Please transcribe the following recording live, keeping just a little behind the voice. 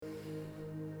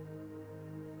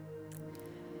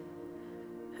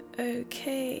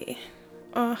Okay.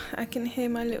 Oh, I can hear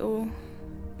my little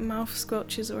mouth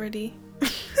squelches already.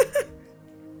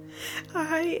 I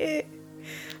hate it.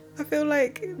 I feel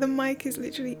like the mic is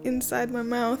literally inside my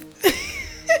mouth. I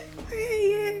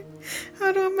hate it.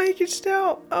 How do I make it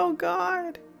stop? Oh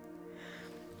God.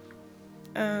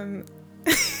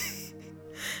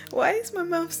 Why is my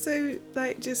mouth so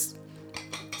just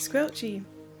squelchy?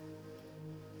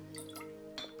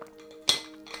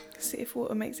 See if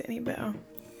water makes it any better.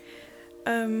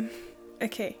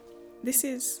 Okay, this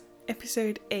is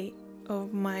episode 8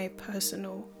 of my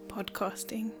personal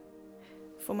podcasting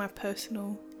for my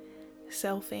personal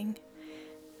selfing.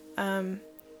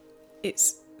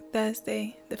 It's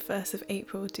Thursday, the 1st of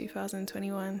April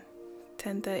 2021,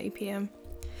 10:30 p.m.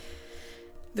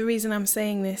 The reason I'm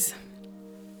saying this,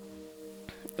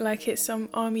 like it's some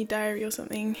army diary or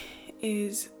something,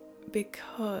 is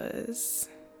because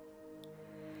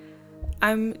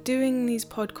I'm doing these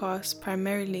podcasts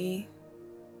primarily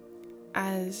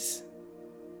as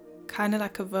kind of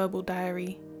like a verbal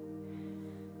diary,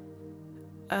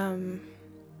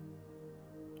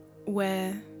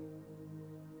 where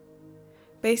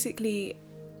basically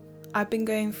I've been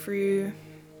going through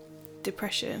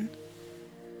depression,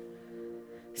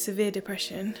 severe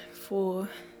depression, for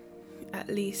at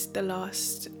least the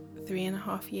last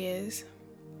 3.5 years.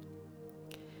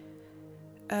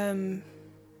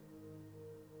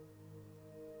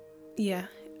 Yeah,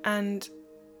 and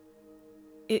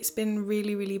it's been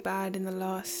really, really bad in the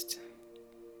last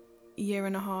 1.5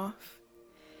 years.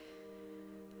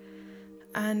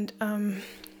 And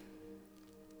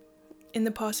in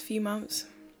the past few months,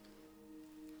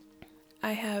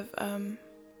 I have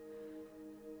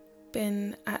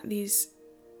been at these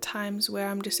times where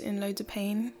I'm just in loads of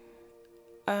pain,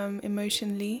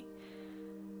 emotionally,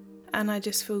 and I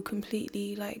just feel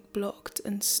completely blocked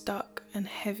and stuck and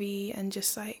heavy and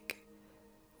just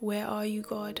where are you,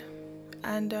 God?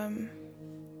 And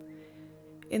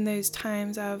in those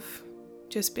times I've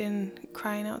just been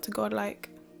crying out to God like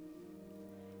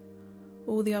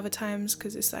all the other times,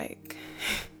 because it's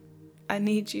I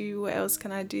need you, what else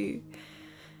can I do?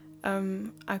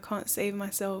 I can't save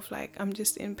myself, I'm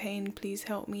just in pain, please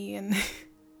help me. And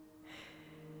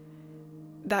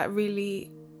that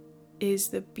really is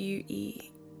the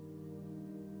beauty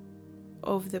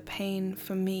of the pain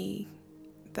for me,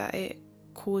 that it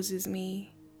causes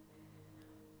me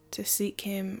to seek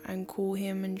him and call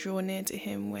him and draw near to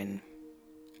him, when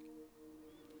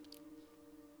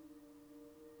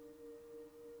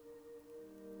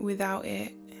without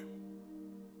it,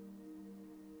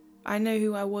 I know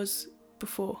who I was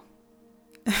before.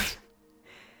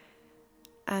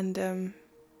 And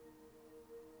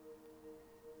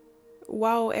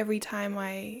while every time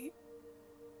I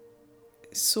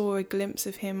saw a glimpse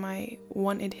of him, I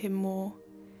wanted him more,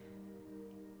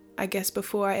 I guess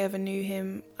before I ever knew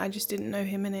him, I just didn't know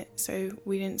him in it, so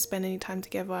we didn't spend any time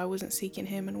together. I wasn't seeking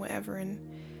him and whatever. And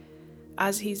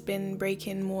as he's been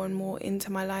breaking more and more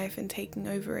into my life and taking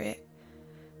over it,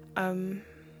 I'm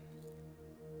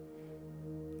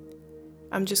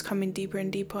just coming deeper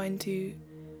and deeper into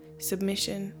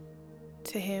submission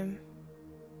to him,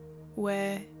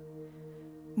 where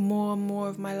more and more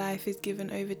of my life is given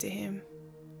over to him.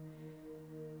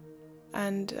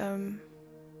 And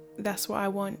that's what I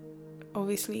want,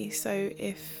 obviously. So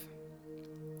if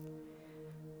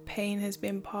pain has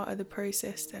been part of the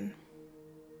process, then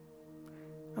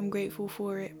I'm grateful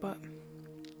for it. But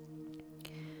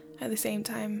at the same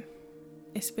time,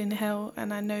 it's been hell,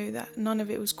 and I know that none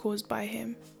of it was caused by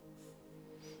him.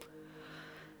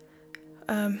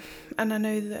 And I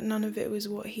know that none of it was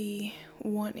what he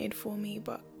wanted for me,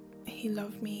 but he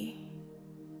loved me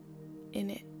in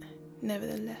it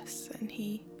nevertheless, and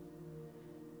he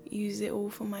used it all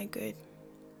for my good.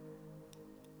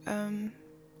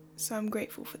 So I'm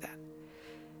grateful for that.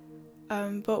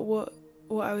 But what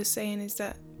I was saying is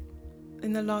that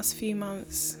in the last few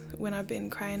months, when I've been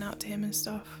crying out to him and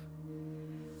stuff,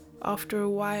 after a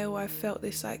while I felt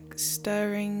this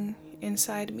stirring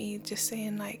inside me, just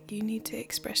saying you need to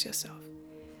express yourself.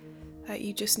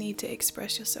 You just need to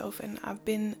express yourself. And I've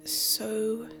been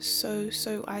so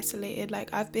isolated.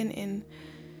 I've been in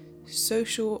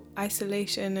social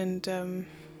isolation and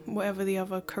whatever the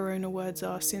other corona words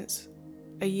are since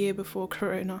a year before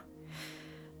corona.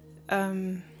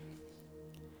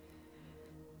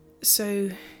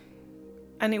 So,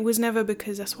 and it was never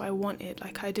because that's what I wanted.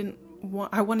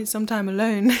 I wanted some time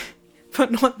alone,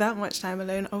 but not that much time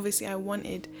alone. Obviously I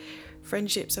wanted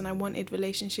friendships and I wanted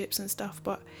relationships and stuff,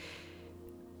 but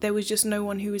there was just no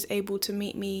one who was able to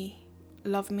meet me,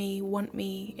 love me, want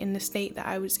me in the state that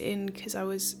I was in, because I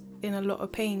was in a lot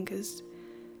of pain, because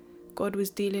God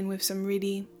was dealing with some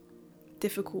really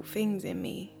difficult things in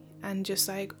me, and just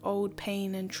like old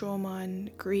pain and trauma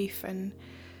and grief, and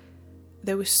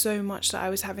there was so much that I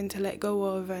was having to let go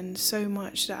of, and so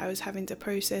much that I was having to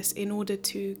process in order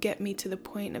to get me to the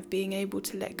point of being able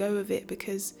to let go of it,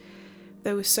 because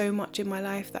there was so much in my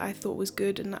life that I thought was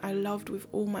good and that I loved with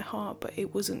all my heart, but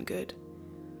it wasn't good,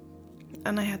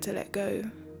 and I had to let go.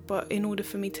 But in order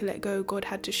for me to let go, God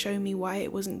had to show me why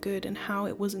it wasn't good, and how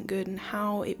it wasn't good, and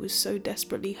how it was so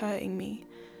desperately hurting me,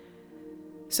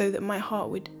 so that my heart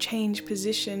would change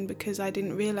position, because I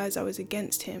didn't realize I was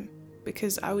against him,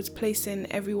 because I was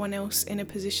placing everyone else in a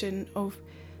position of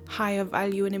higher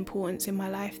value and importance in my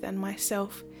life than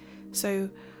myself. So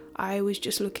I was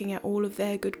just looking at all of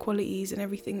their good qualities and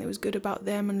everything that was good about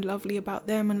them and lovely about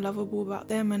them and lovable about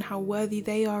them and how worthy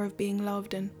they are of being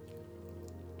loved. And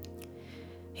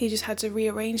he just had to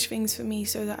rearrange things for me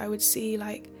so that I would see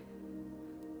like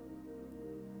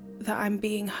that I'm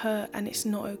being hurt and it's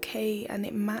not okay, and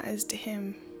it matters to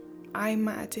him. I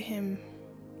matter to him.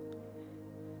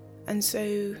 And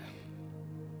so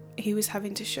he was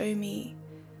having to show me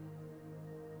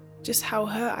just how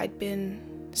hurt I'd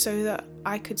been, so that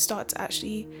I could start to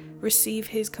actually receive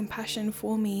his compassion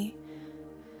for me,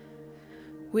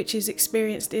 which is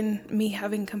experienced in me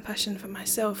having compassion for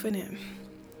myself, innit?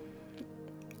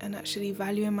 And actually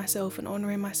valuing myself and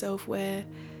honouring myself where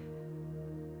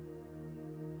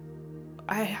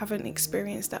I haven't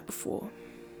experienced that before.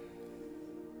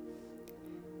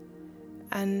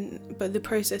 But the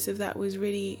process of that was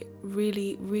really,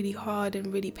 really, really hard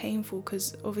and really painful,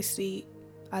 because obviously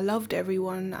I loved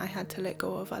everyone I had to let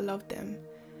go of. I loved them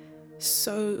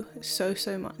so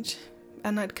much,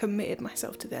 and I'd committed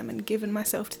myself to them and given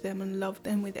myself to them and loved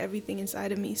them with everything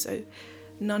inside of me. So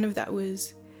none of that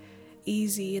was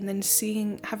easy. And then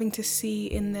having to see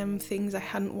in them things I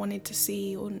hadn't wanted to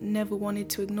see or never wanted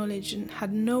to acknowledge and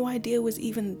had no idea was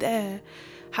even there,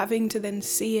 having to then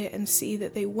see it and see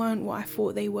that they weren't what I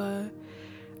thought they were,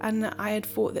 and that I had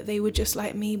thought that they were just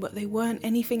like me, but they weren't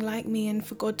anything like me, and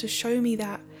for God to show me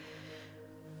that,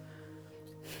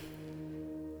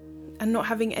 and not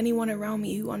having anyone around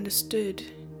me who understood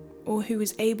or who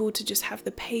was able to just have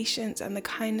the patience and the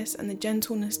kindness and the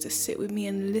gentleness to sit with me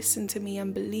and listen to me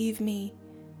and believe me,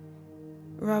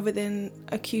 rather than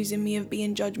accusing me of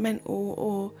being judgmental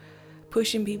or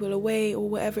pushing people away or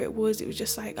whatever it was. It was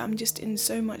just like, I'm just in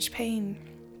so much pain.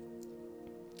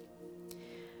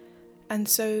 And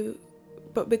so,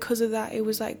 but because of that, it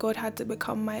was like God had to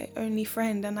become my only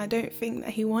friend, and I don't think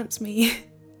that he wants me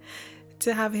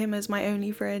to have him as my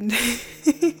only friend.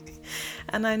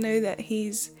 And I know that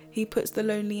he puts the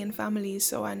lonely in families,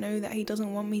 so I know that he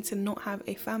doesn't want me to not have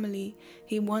a family.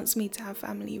 He wants me to have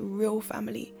family,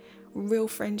 real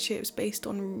friendships based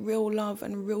on real love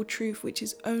and real truth, which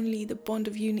is only the bond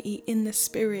of unity in the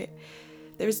spirit.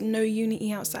 There is no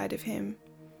unity outside of him,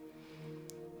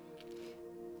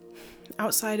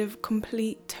 outside of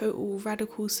complete, total,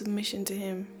 radical submission to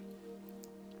him.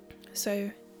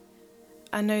 So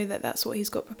I know that that's what he's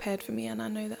got prepared for me, and I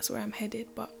know that's where I'm headed,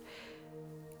 but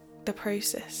the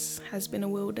process has been a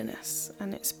wilderness,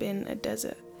 and it's been a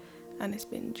desert, and it's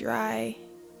been dry,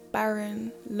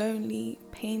 barren, lonely,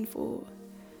 painful.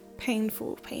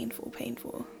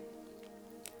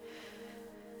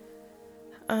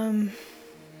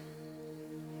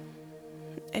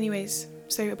 Anyways,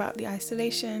 so about the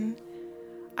isolation,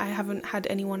 I haven't had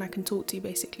anyone I can talk to,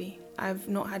 basically. I've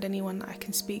not had anyone that I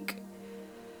can speak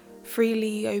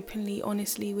freely, openly,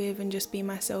 honestly with, and just be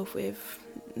myself with.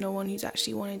 No one who's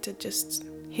actually wanted to just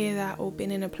hear that, or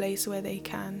been in a place where they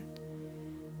can.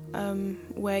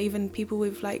 Where even people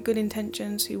with like good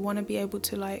intentions who want to be able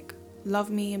to like love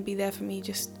me and be there for me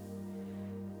just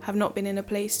have not been in a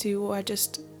place to, or I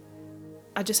just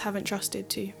haven't trusted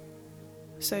to.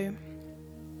 So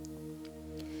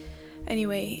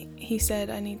anyway, he said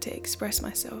I need to express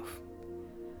myself,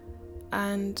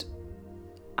 and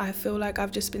I feel like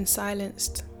I've just been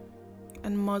silenced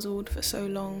and muzzled for so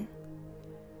long,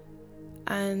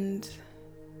 and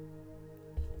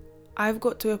I've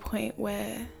got to a point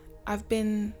where I've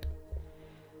been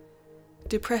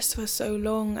depressed for so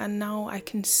long, and now I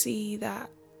can see the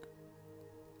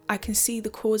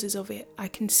causes of it. I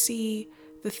can see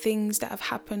the things that have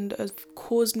happened have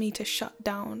caused me to shut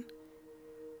down,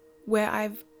 where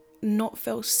I've not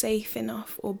felt safe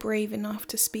enough or brave enough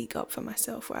to speak up for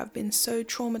myself, where I've been so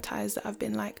traumatized that I've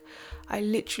been like, I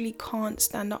literally can't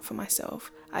stand up for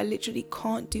myself. I literally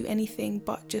can't do anything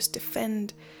but just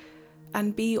defend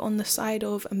and be on the side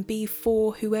of and be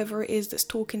for whoever it is that's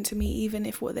talking to me, even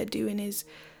if what they're doing is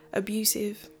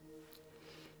abusive.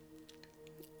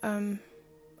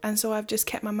 And so I've just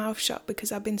kept my mouth shut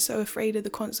because I've been so afraid of the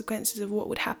consequences of what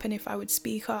would happen if I would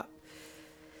speak up.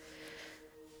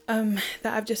 That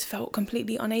I've just felt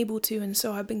completely unable to, and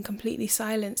so I've been completely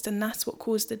silenced, and that's what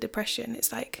caused the depression.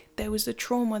 It's like there was the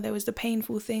trauma, there was the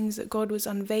painful things that God was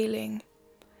unveiling,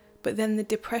 but then the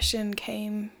depression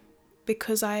came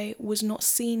because I was not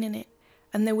seen in it,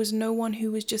 and there was no one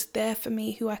who was just there for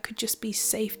me, who I could just be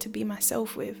safe to be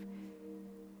myself with.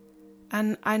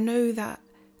 And I know that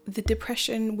the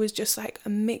depression was just like a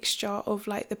mixture of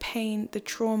like the pain, the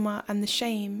trauma, and the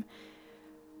shame,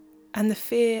 and the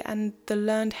fear and the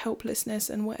learned helplessness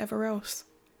and whatever else,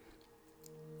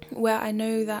 where I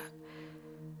know that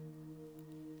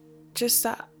just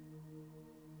that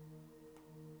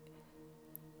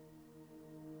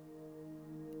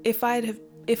if I'd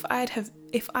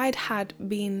had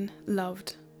been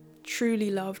loved,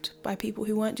 truly loved by people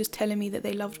who weren't just telling me that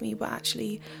they loved me, but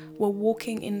actually were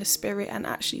walking in the spirit and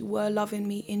actually were loving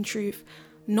me in truth,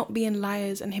 not being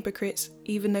liars and hypocrites,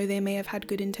 even though they may have had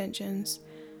good intentions,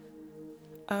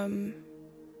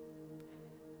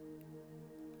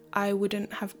 I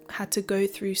wouldn't have had to go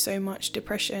through so much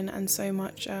depression and so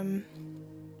much,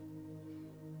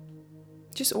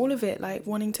 just all of it, like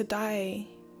wanting to die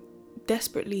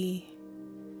desperately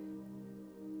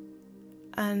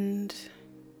and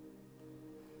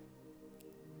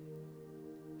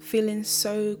feeling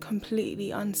so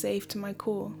completely unsafe to my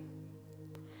core.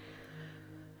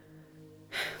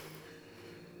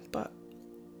 But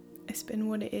it's been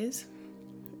what it is.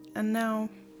 And now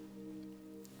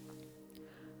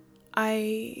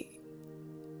I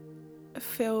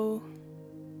feel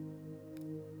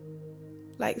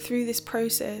like through this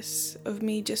process of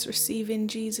me just receiving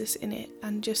Jesus in it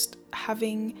and just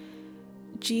having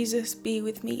Jesus be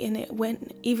with me in it,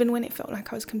 even when it felt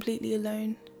like I was completely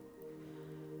alone,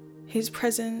 his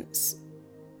presence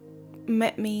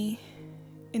met me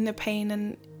in the pain,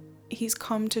 and he's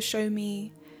come to show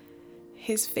me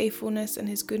his faithfulness and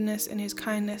his goodness and his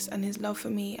kindness and his love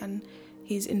for me, and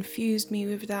he's infused me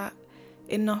with that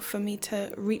enough for me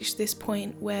to reach this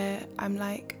point where I'm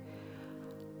like,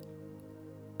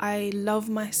 I love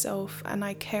myself and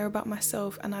I care about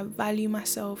myself and I value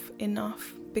myself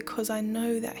enough because I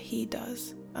know that he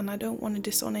does, and I don't want to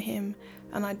dishonor him,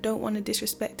 and I don't want to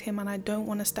disrespect him, and I don't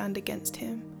want to stand against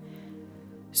him.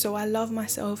 So I love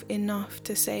myself enough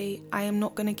to say I am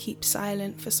not going to keep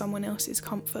silent for someone else's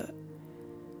comfort.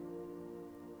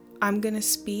 I'm going to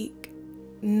speak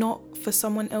not for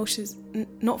someone else's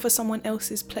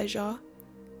pleasure,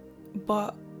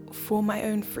 but for my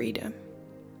own freedom.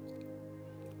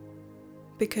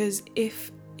 Because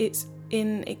if it's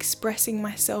in expressing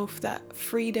myself that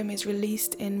freedom is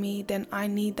released in me, then I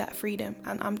need that freedom,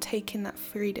 and I'm taking that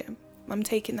freedom.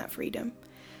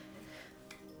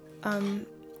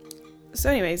 So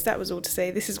anyways, that was all to say.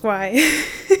 This is why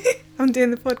I'm doing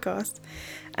the podcast,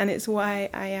 and it's why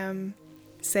I am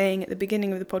saying at the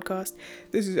beginning of the podcast,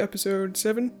 this is episode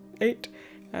 7, 8,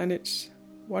 and it's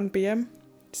 1 p.m.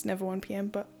 It's never 1 p.m,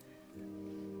 but...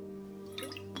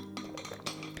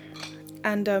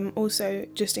 And also,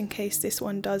 just in case this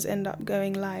one does end up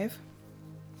going live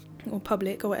or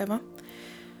public or whatever,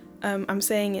 I'm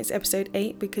saying it's episode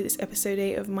 8 because it's episode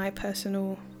 8 of my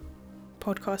personal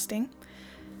podcasting.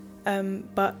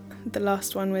 But the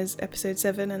last one was episode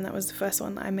 7, and that was the first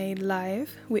one I made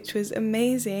live, which was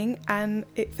amazing, and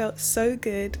it felt so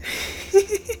good.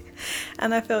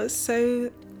 And I felt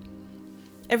so...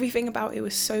 Everything about it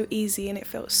was so easy, and it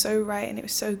felt so right, and it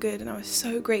was so good, and I was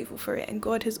so grateful for it. And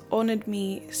God has honored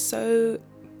me so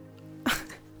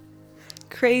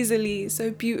crazily, so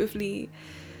beautifully,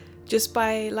 just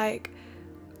by like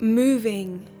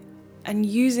moving and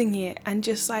using it, and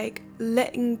just like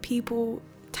letting people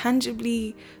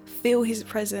tangibly feel his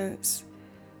presence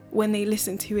when they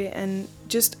listen to it, and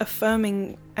just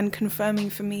affirming and confirming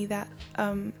for me that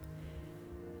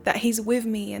that he's with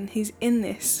me and he's in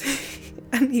this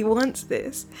and he wants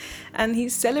this, and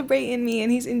he's celebrating me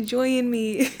and he's enjoying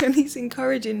me and he's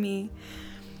encouraging me.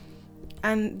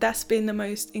 And that's been the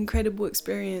most incredible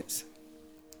experience.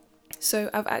 So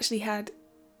I've actually had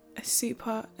a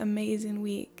super amazing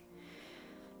week,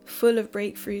 full of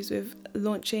breakthroughs, with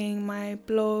launching my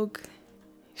blog,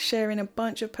 sharing a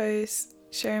bunch of posts,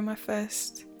 sharing my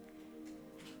first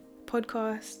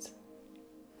podcast,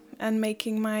 and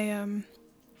making my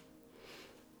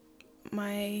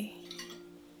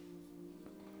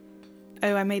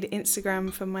I made an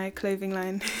Instagram for my clothing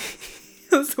line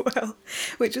as well,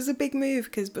 which was a big move,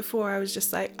 because before I was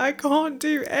just like, I can't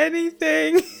do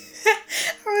anything.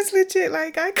 I was legit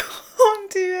like, I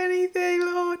can't do anything,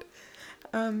 Lord.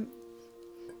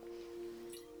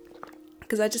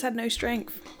 Because I just had no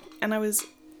strength, and I was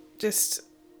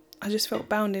I just felt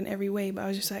bound in every way, but I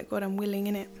was just like, God, I'm willing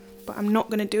in it, but I'm not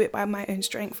going to do it by my own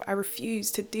strength. I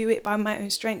refuse to do it by my own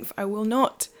strength. I will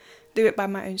not do it by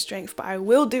my own strength, but I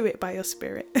will do it by your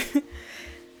spirit.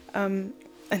 And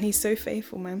he's so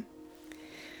faithful, man.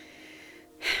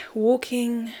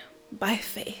 Walking by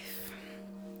faith.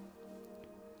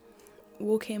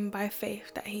 Walking by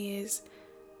faith that he is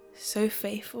so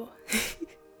faithful.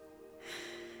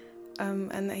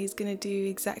 And that he's going to do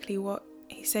exactly what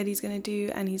he said he's going to do,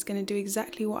 and he's going to do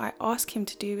exactly what I ask him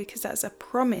to do, because that's a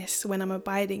promise when I'm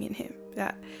abiding in him,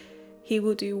 that he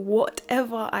will do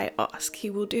whatever I ask, he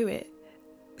will do it.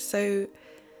 So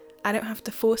I don't have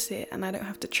to force it, and I don't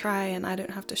have to try, and I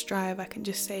don't have to strive. I can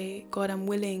just say, God, I'm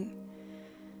willing.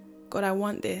 God, I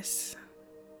want this,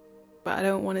 but I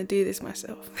don't want to do this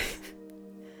myself.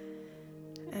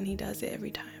 And he does it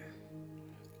every time.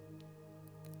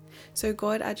 So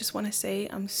God, I just want to say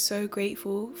I'm so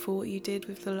grateful for what you did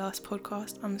with the last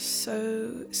podcast. I'm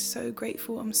so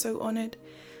grateful. I'm so honored.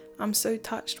 I'm so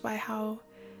touched by how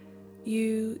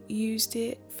you used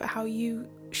it, for how you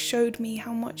showed me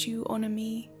how much you honor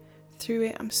me through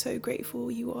it. I'm so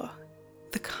grateful. You are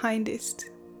the kindest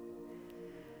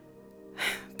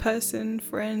person,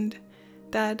 friend,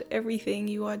 dad, everything.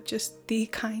 You are just the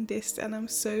kindest, and I'm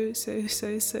so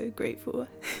grateful.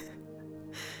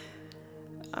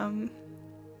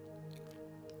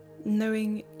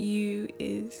 Knowing you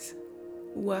is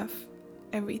worth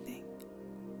everything.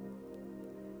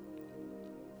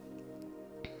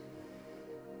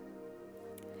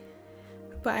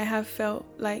 But I have felt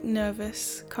like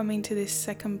nervous coming to this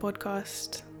second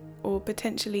podcast, or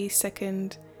potentially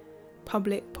second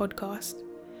public podcast,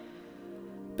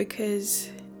 because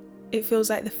it feels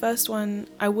like the first one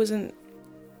I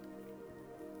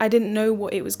didn't know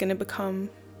what it was going to become.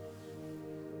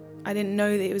 I didn't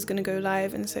know that it was going to go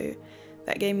live, and so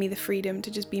that gave me the freedom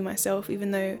to just be myself, even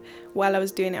though while I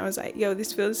was doing it I was like, yo,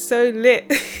 this feels so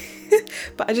lit.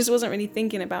 But I just wasn't really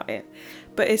thinking about it.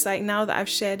 But it's like, now that I've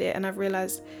shared it and I've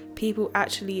realized people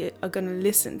actually are going to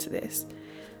listen to this,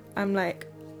 I'm like,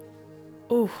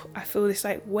 oh, I feel this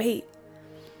like weight.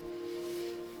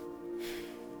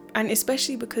 And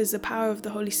especially because the power of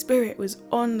the Holy Spirit was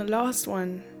on the last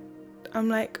one, I'm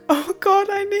like, oh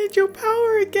God, I need your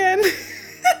power again.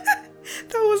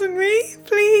 That wasn't me.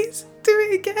 Please do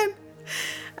it again.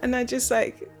 And I just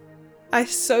I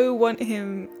so want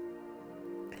him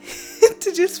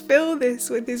to just fill this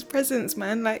with his presence,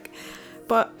 man.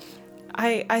 But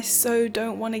I so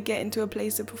don't want to get into a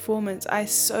place of performance. I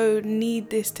so need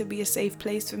this to be a safe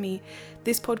place for me.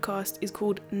 This podcast is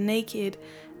called Naked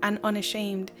and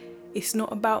Unashamed. It's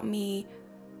not about me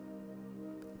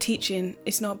teaching.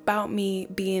 It's not about me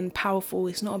being powerful.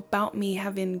 It's not about me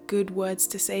having good words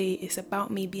to say. It's about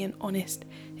me being honest.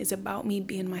 It's about me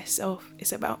being myself.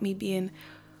 It's about me being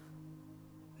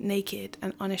naked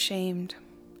and unashamed,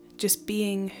 just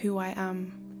being who I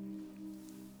am.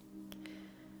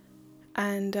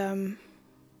 And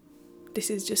this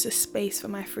is just a space for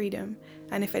my freedom.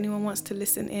 And if anyone wants to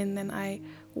listen in, then I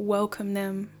welcome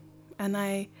them. And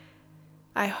I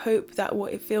hope that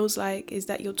what it feels like is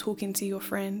that you're talking to your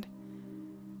friend.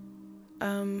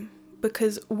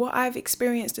 Because what I've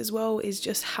experienced as well is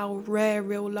just how rare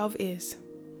real love is.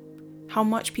 How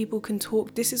much people can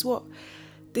talk. This is what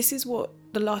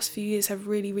the last few years have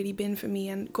really, really been for me.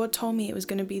 And God told me it was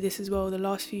going to be this as well. The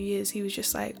last few years, he was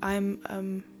just like,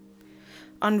 I'm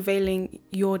unveiling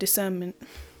your discernment.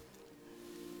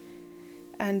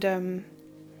 And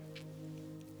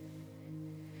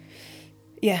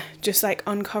just like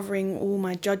uncovering all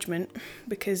my judgment,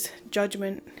 because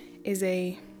judgment is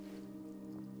a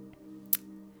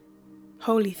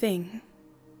holy thing.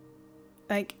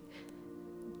 Like,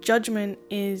 judgment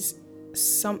is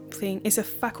something, it's a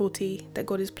faculty that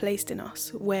God has placed in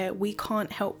us where we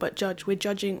can't help but judge. We're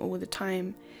judging all the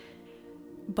time,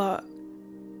 but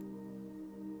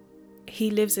he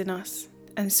lives in us.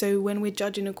 And so when we're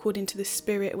judging according to the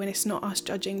Spirit, when it's not us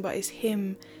judging, but it's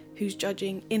him who's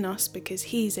judging in us, because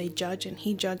he's a judge and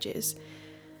he judges,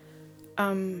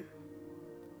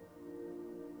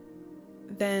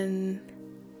 then,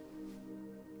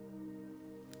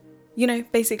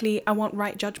 basically I want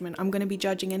right judgment. I'm going to be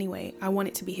judging anyway. I want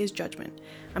it to be his judgment.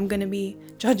 I'm going to be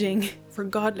judging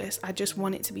regardless. I just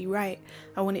want it to be right.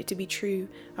 I want it to be true.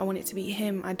 I want it to be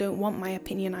him. I don't want my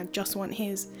opinion. I just want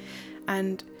his.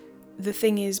 And the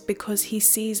thing is, because he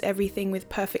sees everything with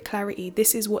perfect clarity,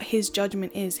 this is what his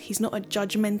judgment is. He's not a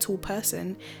judgmental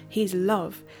person. He's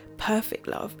love, perfect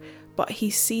love, but he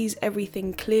sees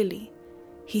everything clearly.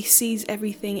 He sees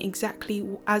everything exactly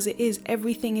as it is.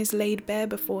 Everything is laid bare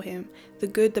before him, the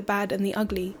good, the bad, and the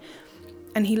ugly.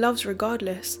 And he loves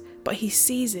regardless. but he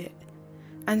sees it.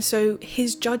 And so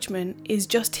his judgment is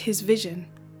just his vision.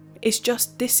 It's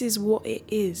just, this is what it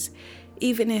is.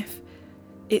 Even if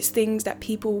it's things that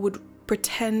people would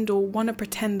pretend or want to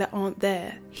pretend that aren't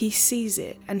there, he sees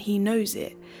it and he knows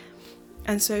it.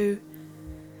 And so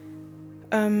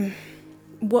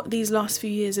what these last few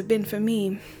years have been for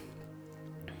me,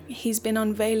 he's been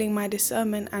unveiling my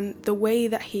discernment, and the way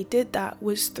that he did that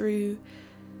was through,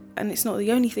 and it's not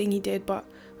the only thing he did, but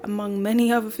among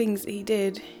many other things that he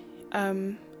did,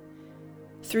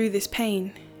 through this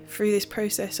pain, through this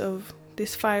process of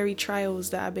this fiery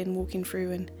trials that I've been walking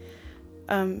through,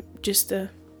 and just the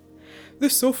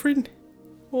suffering,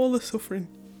 all the suffering.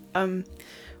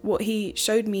 What he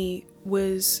showed me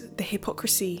was the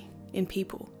hypocrisy in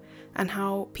people, and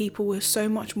how people were so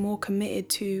much more committed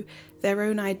to their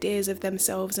own ideas of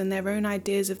themselves and their own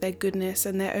ideas of their goodness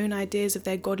and their own ideas of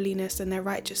their godliness and their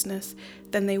righteousness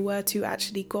than they were to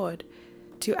actually God,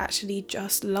 to actually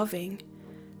just loving.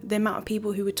 The amount of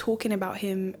people who were talking about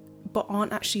him but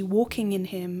aren't actually walking in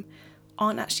him,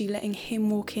 aren't actually letting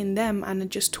him walk in them and are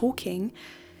just talking,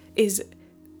 is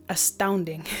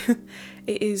astounding.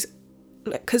 It is,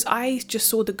 because I just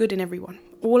saw the good in everyone.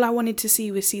 All I wanted to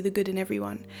see was see the good in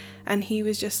everyone. And he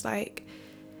was just like,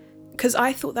 because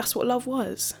I thought that's what love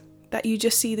was, that you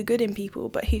just see the good in people.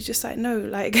 But he's just like, no,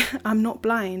 like, I'm not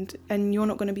blind, and you're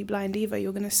not going to be blind either.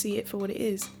 You're going to see it for what it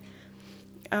is.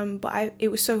 But it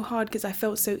was so hard because I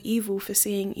felt so evil for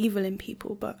seeing evil in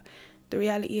people. But the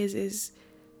reality is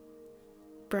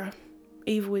bruh,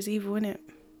 evil is evil, innit?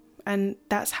 And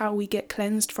that's how we get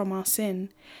cleansed from our sin,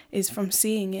 is from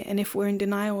seeing it. And if we're in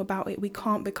denial about it, we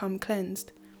can't become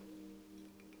cleansed.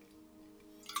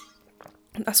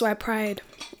 That's why pride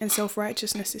and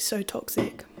self-righteousness is so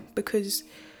toxic, because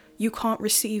you can't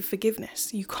receive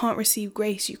forgiveness, you can't receive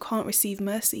grace, you can't receive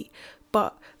mercy.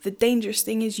 But the dangerous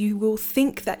thing is you will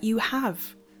think that you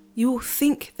have. You will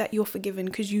think that you're forgiven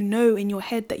because you know in your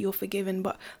head that you're forgiven.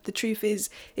 But the truth is,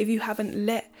 if you haven't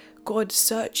let God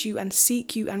search you and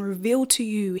seek you and reveal to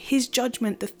you his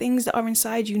judgment, the things that are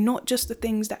inside you, not just the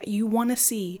things that you want to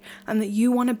see and that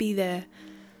you want to be there,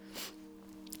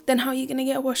 then how are you going to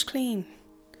get washed clean?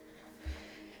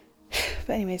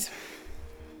 But anyways,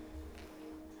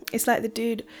 it's like the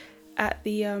dude at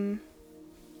the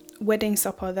wedding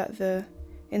supper that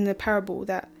in the parable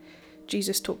that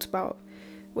Jesus talked about,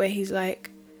 where he's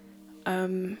like,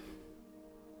 how,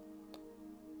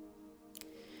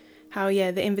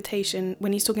 the invitation,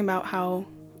 when he's talking about how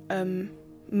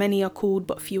many are called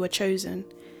but few are chosen,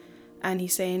 and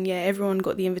he's saying, everyone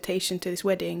got the invitation to this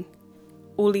wedding,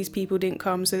 all these people didn't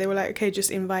come, so they were like, okay,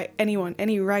 just invite anyone,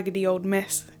 any raggedy old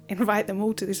mess, invite them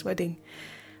all to this wedding.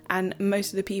 And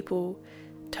most of the people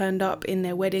turned up in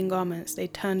their wedding garments. They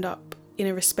turned up in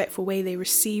a respectful way. They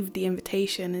received the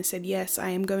invitation and said, yes, I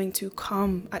am going to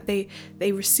come.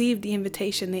 They received the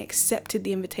invitation, they accepted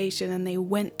the invitation, and they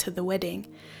went to the wedding.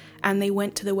 And they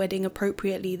went to the wedding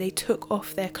appropriately. They took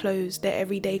off their clothes, their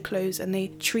everyday clothes, and they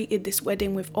treated this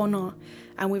wedding with honor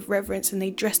and with reverence, and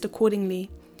they dressed accordingly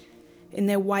in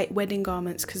their white wedding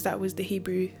garments, because that was the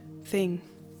Hebrew thing.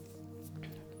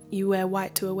 You wear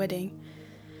white to a wedding,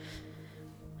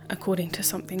 according to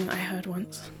something I heard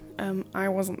once. I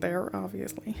wasn't there,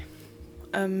 obviously.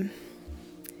 But and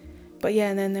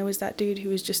then there was that dude who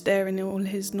was just there in all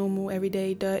his normal,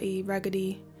 everyday, dirty,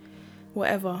 raggedy,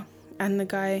 whatever. And the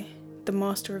guy, the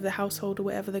master of the household or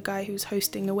whatever, the guy who's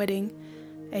hosting the wedding,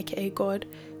 aka God,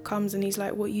 comes and he's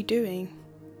like, what are you doing?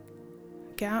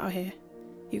 Get out of here.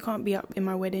 You can't be up in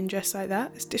my wedding dressed like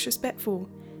that. It's disrespectful.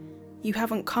 You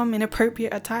haven't come in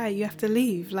appropriate attire. You have to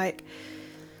leave. Like,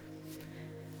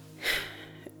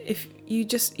 if you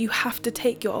have to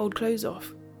take your old clothes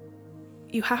off.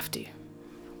 You have to.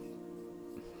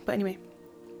 But anyway.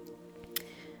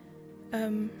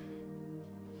 And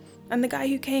the guy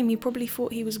who came, he probably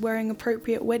thought he was wearing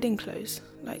appropriate wedding clothes.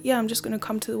 Like, I'm just going to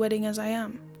come to the wedding as I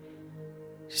am.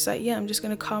 Just like, I'm just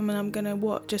going to come and I'm going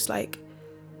to just like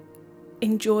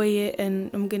enjoy it,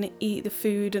 and I'm going to eat the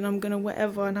food, and I'm going to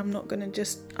whatever, and I'm not going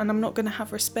to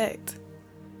have respect,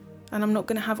 and I'm not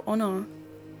going to have honor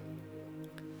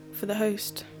for the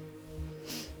host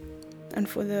and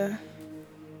for the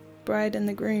bride and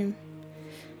the groom.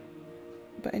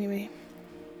 But anyway,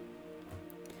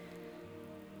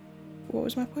 what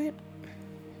was my point?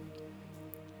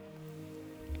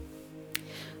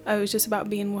 Oh, it was just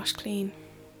about being washed clean.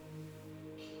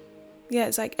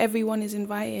 It's like everyone is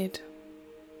invited.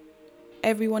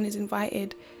 Everyone is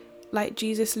invited. Like,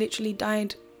 Jesus literally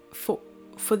died for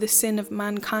the sin of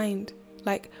mankind.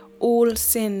 Like, all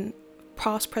sin,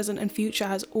 past, present and future,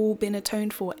 has all been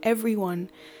atoned for.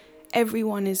 Everyone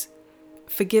is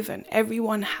forgiven.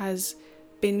 Everyone has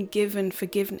been given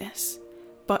forgiveness.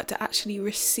 But to actually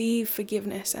receive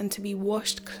forgiveness and to be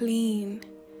washed clean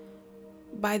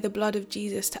by the blood of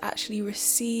Jesus, to actually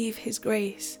receive his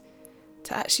grace,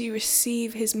 to actually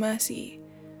receive his mercy,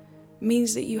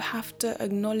 means that you have to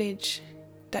acknowledge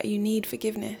that you need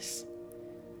forgiveness.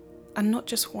 And not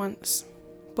just once,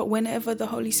 but whenever the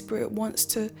Holy Spirit wants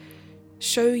to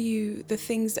show you the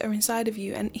things that are inside of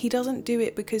you. And he doesn't do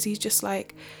it because he's just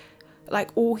like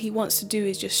all he wants to do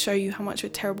is just show you how much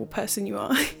of a terrible person you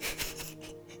are.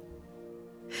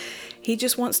 He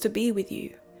just wants to be with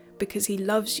you because he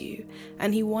loves you,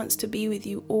 and he wants to be with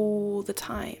you all the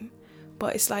time.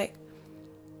 But it's like,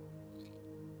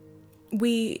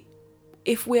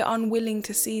 if we're unwilling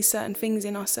to see certain things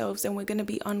in ourselves, then we're going to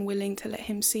be unwilling to let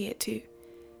him see it too.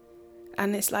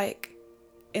 And it's like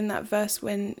in that verse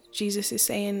when Jesus is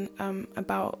saying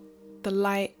about the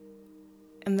light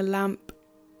and the lamp,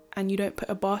 and you don't put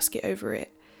a basket over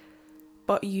it,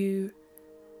 but you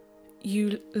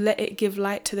let it give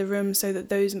light to the room so that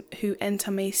those who enter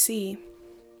may see.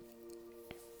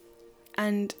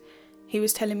 And he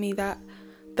was telling me that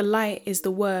the light is the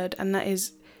word, and that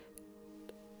is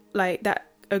like,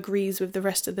 that agrees with the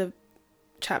rest of the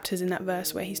chapters in that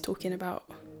verse where he's talking about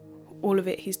all of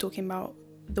it. He's talking about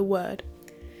the word,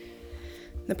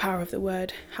 the power of the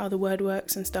word, how the word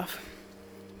works and stuff.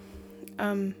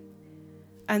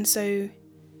 And so,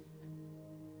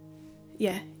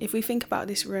 yeah, if we think about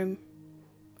this room,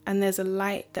 and there's a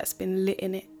light that's been lit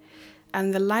in it,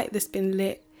 and the light that's been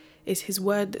lit is his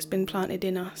word that's been planted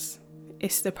in us.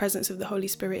 It's the presence of the Holy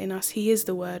Spirit in us. He is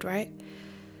the word, right?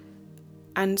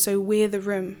 And so we're the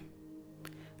room.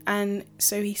 And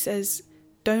so he says,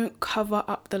 don't cover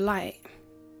up the light.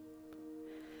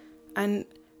 And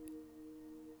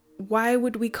why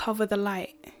would we cover the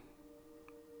light?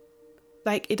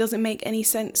 Like, it doesn't make any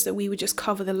sense that we would just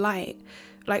cover the light.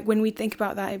 Like, when we think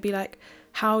about that, it'd be like,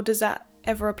 how does that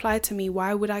ever apply to me?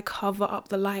 Why would I cover up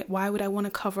the light? Why would I want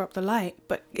to cover up the light?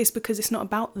 But it's because it's not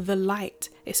about the light.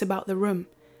 It's about the room.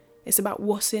 It's about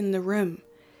what's in the room.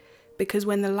 Because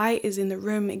when the light is in the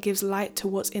room, it gives light to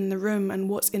what's in the room. And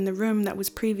what's in the room that was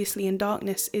previously in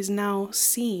darkness is now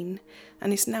seen,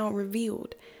 and it's now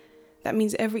revealed. That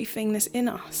means everything that's in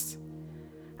us.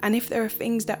 And if there are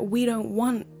things that we don't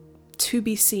want to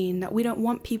be seen, that we don't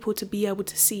want people to be able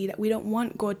to see, that we don't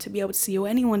want God to be able to see, or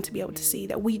anyone to be able to see,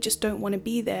 that we just don't want to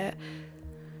be there,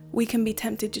 we can be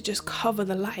tempted to just cover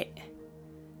the light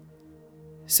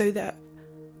so that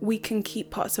we can keep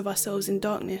parts of ourselves in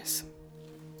darkness.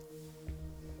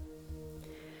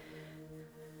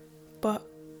 But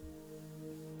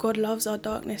God loves our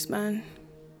darkness, man.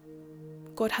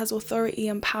 God has authority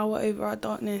and power over our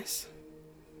darkness.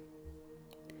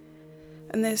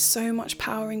 And there's so much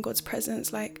power in God's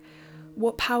presence. Like,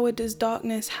 what power does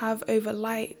darkness have over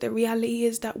light? The reality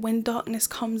is that when darkness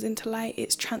comes into light,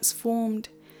 it's transformed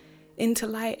into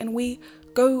light. And we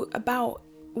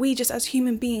just as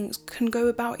human beings can go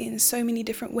about it in so many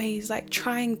different ways, like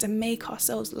trying to make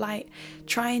ourselves light,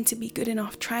 trying to be good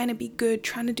enough, trying to be good,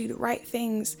 trying to do the right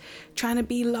things, trying to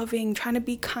be loving, trying to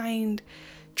be kind,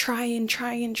 trying,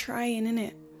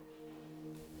 innit?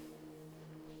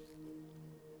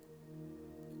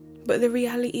 But the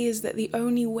reality is that the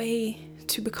only way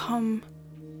to become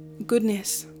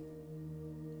goodness,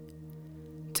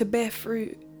 to bear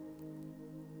fruit,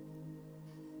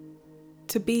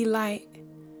 to be light,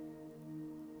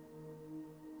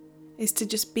 is to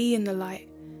just be in the light,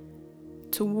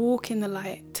 to walk in the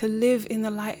light, to live in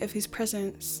the light of his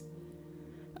presence,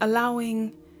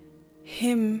 allowing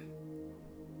him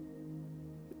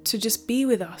to just be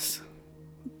with us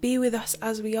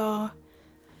as we are,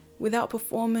 without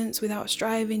performance, without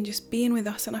striving, just being with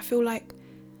us. And I feel like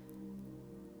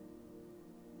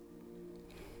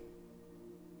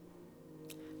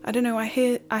I don't know, I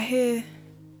hear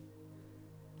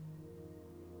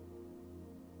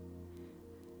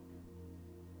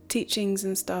teachings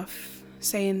and stuff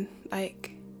saying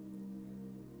like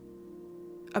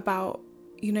about,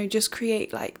 just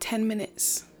create like 10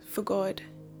 minutes for God.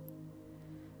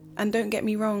 And don't get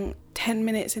me wrong, 10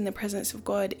 minutes in the presence of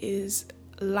God is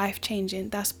life-changing.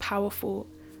 That's powerful.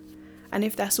 And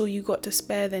if that's all you got to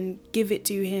spare, then give it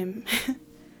to him.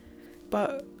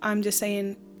 But I'm just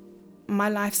saying, my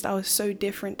lifestyle is so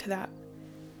different to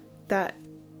that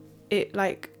it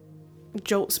like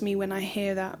jolts me when I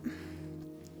hear that,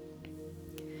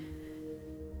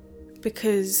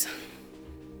 because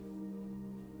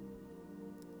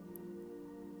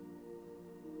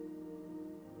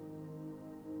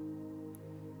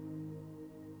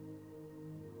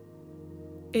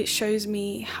it shows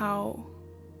me how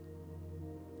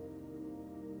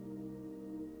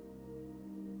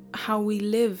how we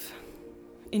live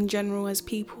in general as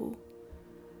people.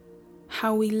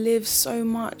 How we live so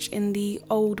much in the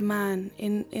old man,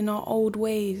 in our old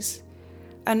ways.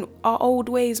 And our old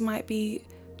ways might be,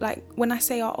 like, when I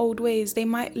say our old ways, they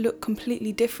might look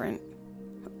completely different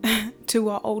to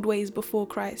our old ways before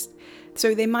Christ.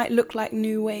 So they might look like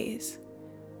new ways.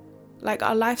 Like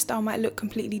our lifestyle might look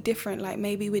completely different. Like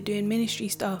maybe we're doing ministry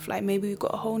stuff. Like maybe we've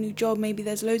got a whole new job. Maybe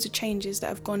there's loads of changes that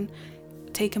have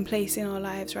taken place in our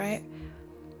lives, right?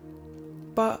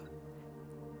 But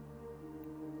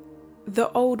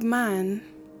the old man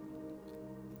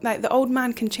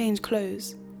can change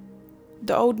clothes.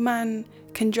 The old man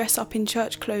can dress up in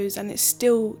church clothes and it's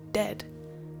still dead.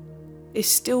 It's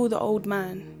still the old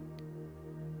man.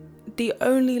 The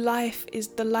only life is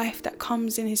the life that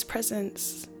comes in his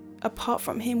presence. Apart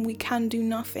from him, we can do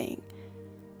nothing.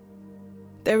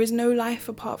 There is no life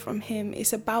apart from him.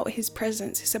 It's about his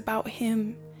presence. It's about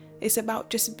him. It's about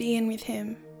just being with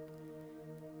him.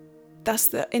 That's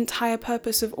the entire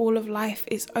purpose of all of life.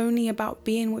 It's only about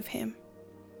being with him.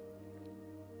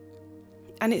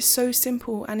 And it's so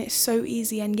simple and it's so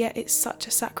easy, and yet it's such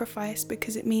a sacrifice,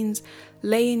 because it means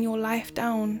laying your life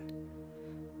down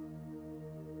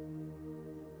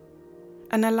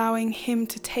and allowing him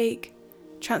to take,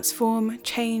 transform,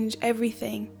 change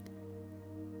everything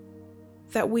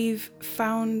that we've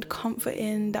found comfort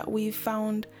in, that we've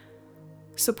found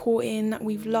support in, that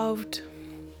we've loved,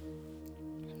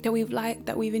 that we've liked,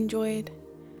 that we've enjoyed,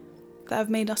 that have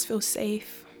made us feel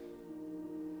safe.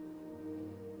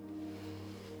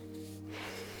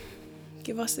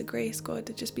 Give us the grace, God,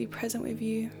 to just be present with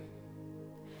you.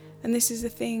 And this is the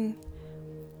thing.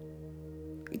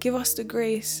 Give us the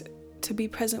grace to be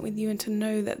present with you and to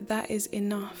know that that is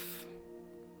enough.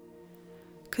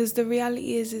 Because the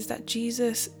reality is that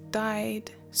Jesus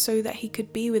died so that he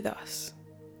could be with us.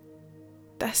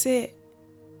 That's it.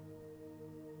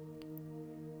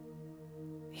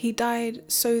 He died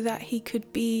so that he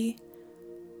could be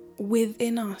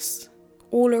within us,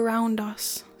 all around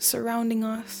us, surrounding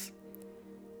us.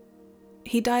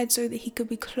 He died so that he could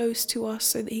be close to us,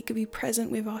 so that he could be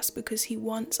present with us, because he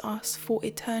wants us for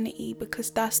eternity,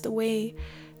 because that's the way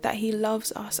that he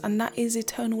loves us. And that is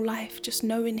eternal life, just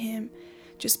knowing him,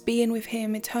 just being with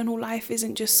him. Eternal life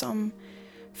isn't just some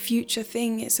future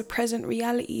thing, it's a present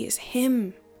reality. It's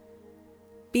him,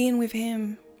 being with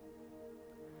him,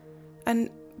 and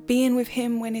being with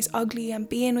him when it's ugly, and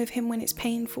being with him when it's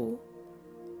painful.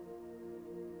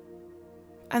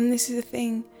 And this is the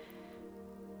thing.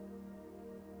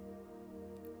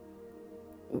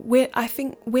 I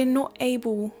think we're not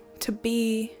able to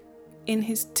be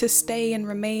to stay and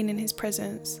remain in his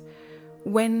presence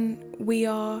when we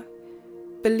are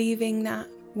believing that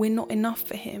we're not enough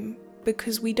for him,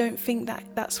 because we don't think that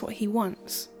that's what he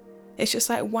wants. It's just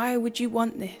like, why would you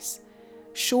want this?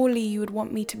 Surely you would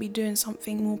want me to be doing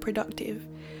something more productive,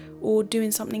 or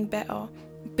doing something better,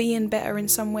 being better in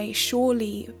some way.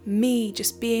 Surely me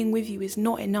just being with you is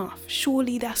not enough.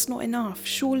 Surely that's not enough.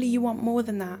 Surely you want more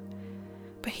than that.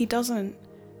 But he doesn't.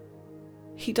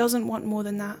 He doesn't want more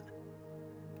than that.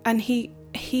 And he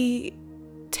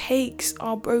takes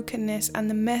our brokenness and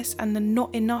the mess and the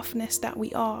not enoughness that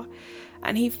we are,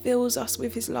 and he fills us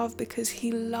with his love, because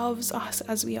he loves us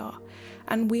as we are.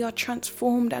 And we are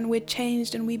transformed and we're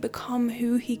changed and we become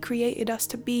who he created us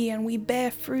to be, and we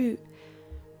bear fruit.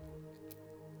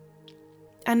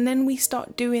 And then we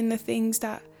start doing the things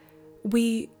that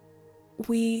we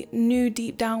knew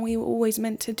deep down we were always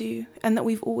meant to do, and that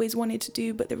we've always wanted to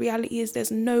do. But the reality is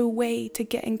there's no way to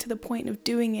getting to the point of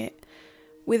doing it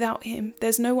without him.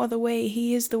 There's no other way.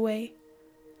 He is the way.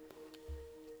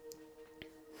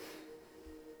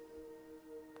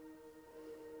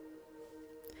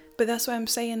 But that's why I'm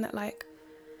saying that, like,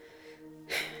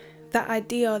 that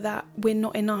idea that we're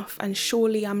not enough, and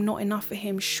surely I'm not enough for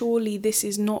him, surely this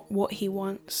is not what he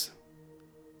wants.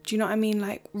 Do you know what I mean?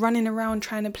 Like running around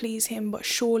trying to please him, but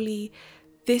surely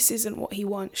this isn't what he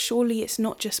wants. Surely it's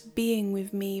not just being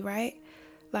with me, right?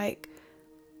 Like,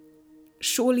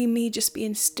 surely me just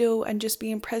being still and just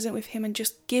being present with him and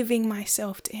just giving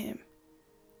myself to him,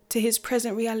 to his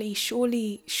present reality.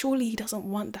 Surely he doesn't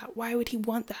want that. Why would he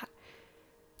want that?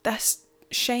 That's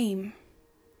shame.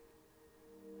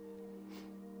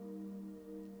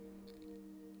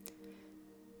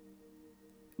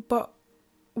 But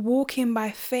walking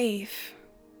by faith,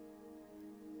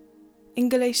 in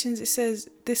Galatians it says,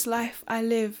 this life I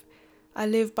live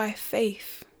by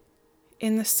faith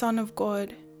in the Son of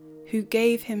God, who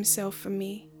gave himself for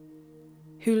me,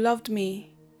 who loved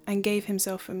me and gave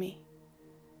himself for me.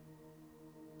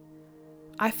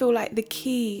 I feel like the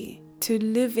key to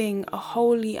living a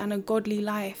holy and a godly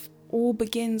life all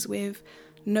begins with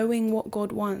knowing what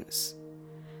God wants.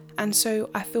 And so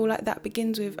I feel like that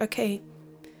begins with, okay,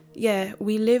 yeah,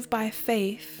 we live by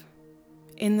faith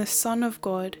in the Son of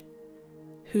God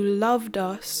who loved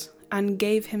us and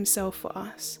gave himself for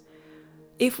us.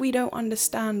 If we don't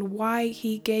understand why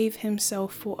he gave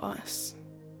himself for us,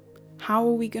 how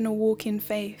are we going to walk in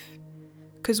faith?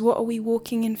 Because what are we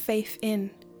walking in faith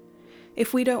in?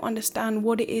 If we don't understand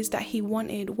what it is that he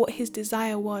wanted, what his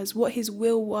desire was, what his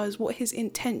will was, what his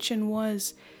intention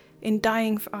was in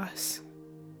dying for us,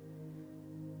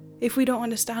 if we don't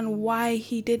understand why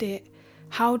he did it,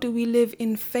 how do we live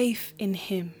in faith in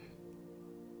him?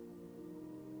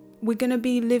 We're going to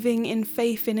be living in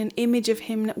faith in an image of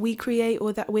him that we create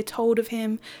or that we're told of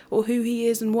him or who he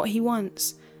is and what he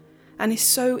wants. And it's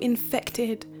so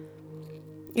infected.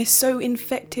 It's so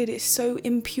infected. It's so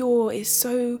impure. It's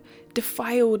so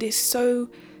defiled. It's so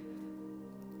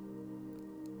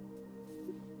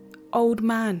old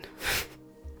man.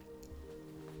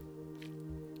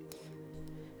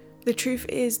 The truth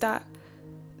is that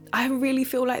I really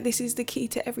feel like this is the key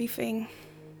to everything,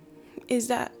 is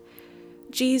that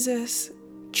Jesus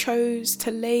chose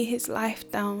to lay his life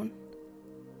down.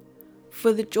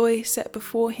 For the joy set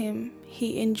before him,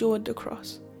 he endured the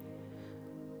cross.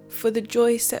 For the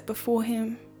joy set before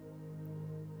him,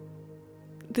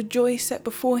 the joy set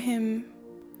before him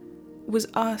was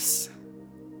us.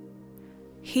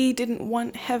 He didn't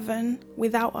want heaven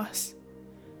without us.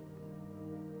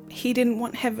 He didn't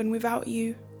want heaven without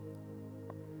you.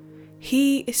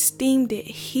 He esteemed it.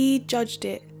 He judged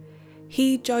it.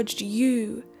 He judged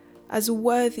you as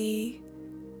worthy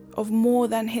of more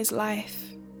than his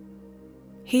life.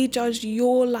 He judged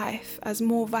your life as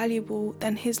more valuable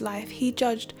than his life. He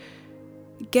judged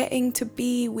getting to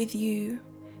be with you,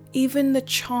 even the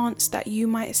chance that you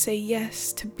might say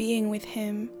yes to being with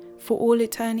him for all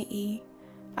eternity,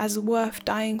 as worth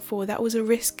dying for. That was a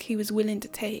risk he was willing to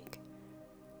take.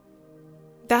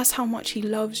 That's how much he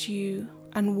loves you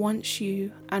and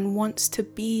wants to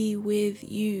be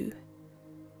with you.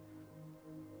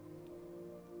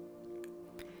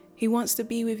 He wants to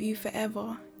be with you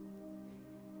forever.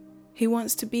 He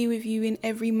wants to be with you in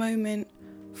every moment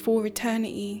for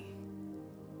eternity.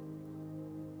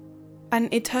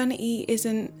 And eternity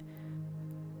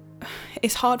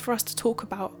it's hard for us to talk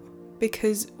about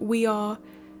because we are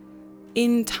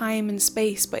in time and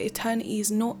space, but eternity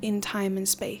is not in time and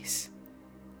space.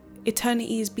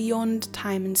 Eternity is beyond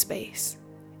time and space.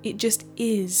 It just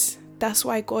is. That's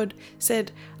why God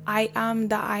said, I am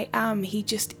that I am. He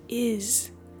just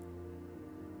is.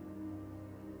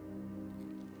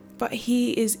 But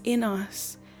he is in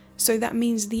us. So that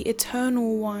means the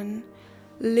eternal one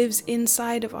lives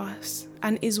inside of us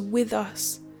and is with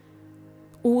us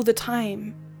all the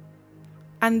time.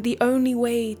 And the only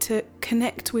way to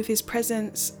connect with his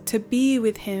presence, to be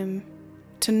with him,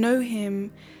 to know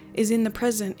him, is in the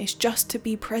present. It's just to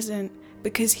be present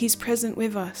because he's present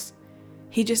with us.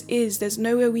 He just is. There's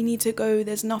nowhere we need to go.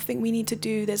 There's nothing we need to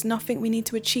do. There's nothing we need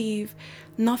to achieve.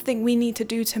 Nothing we need to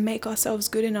do to make ourselves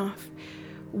good enough.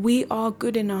 We are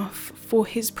good enough for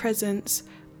his presence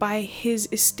by his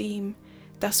esteem.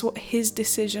 That's what his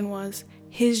decision was.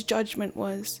 His judgment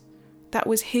was. That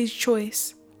was his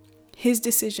choice. His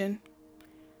decision.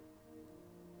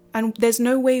 And there's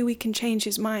no way we can change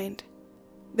his mind.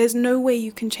 There's no way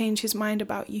you can change his mind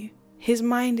about you. His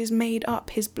mind is made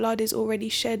up. His blood is already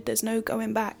shed. There's no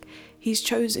going back. He's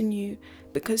chosen you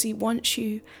because he wants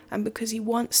you and because he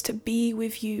wants to be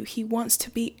with you. He wants to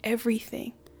be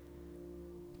everything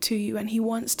to you, and he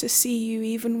wants to see you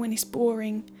even when it's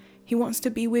boring. He wants to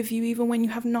be with you even when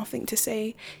you have nothing to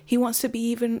say. He wants to be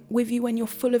even with you when you're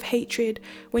full of hatred,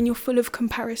 when you're full of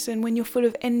comparison, when you're full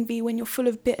of envy, when you're full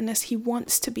of bitterness. He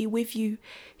wants to be with you.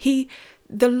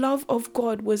 The love of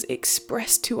God was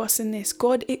expressed to us in this.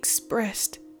 God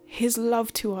expressed his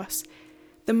love to us.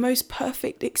 The most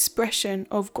perfect expression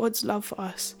of God's love for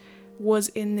us was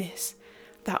in this,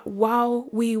 that while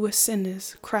we were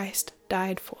sinners, Christ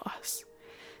died for us.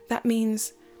 That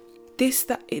means this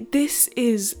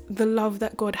is the love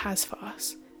that God has for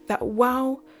us. That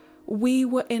while we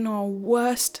were in our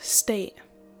worst state,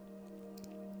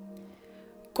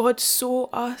 God saw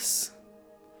us,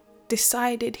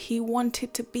 decided he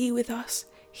wanted to be with us.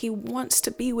 He wants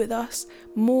to be with us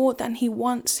more than he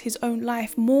wants his own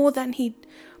life, more than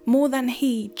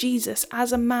he, Jesus,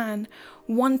 as a man,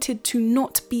 wanted to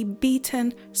not be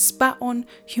beaten, spat on,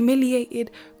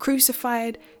 humiliated,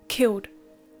 crucified, killed.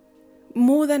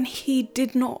 More than he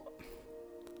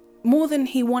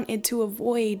wanted to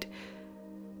avoid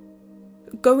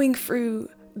going through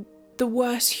the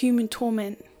worst human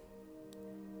torment.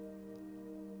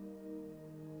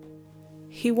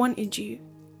 He wanted you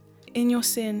in your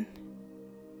sin,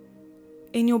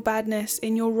 in your badness,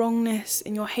 in your wrongness,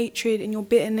 in your hatred, in your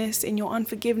bitterness, in your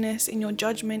unforgiveness, in your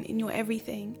judgment, in your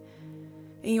everything,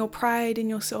 in your pride, in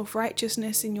your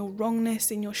self-righteousness, in your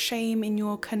wrongness, in your shame, in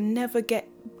your can never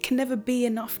be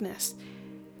enoughness,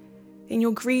 in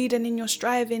your greed and in your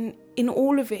striving, in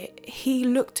all of it. He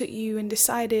looked at you and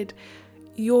decided,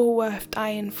 you're worth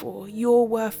dying for. You're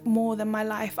worth more than my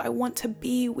life. I want to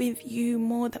be with you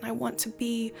more than I want to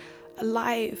be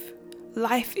alive.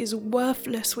 Life is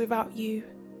worthless without you.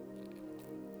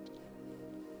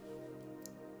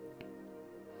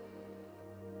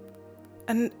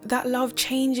 And that love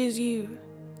changes you.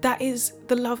 That is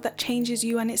the love that changes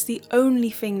you, and it's the only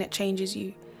thing that changes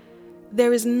you.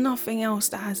 There is nothing else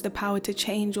that has the power to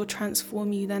change or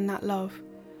transform you than that love.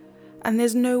 And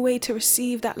there's no way to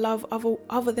receive that love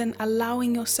other than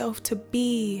allowing yourself to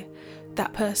be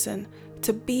that person,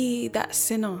 to be that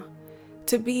sinner,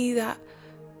 to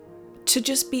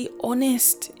just be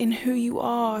honest in who you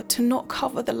are, to not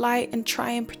cover the light and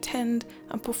try and pretend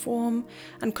and perform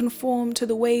and conform to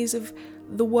the ways of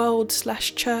the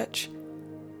world/church.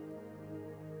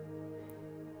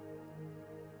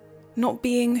 Not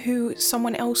being who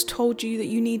someone else told you that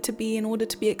you need to be in order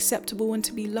to be acceptable and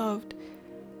to be loved.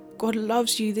 God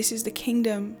loves you. This is the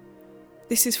kingdom.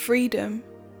 This is freedom.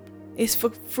 It's for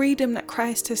freedom that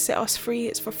Christ has set us free.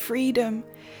 It's for freedom.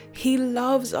 He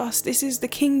loves us. This is the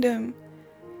kingdom.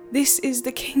 This is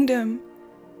the kingdom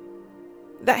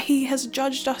that He has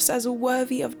judged us as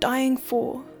worthy of dying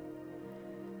for.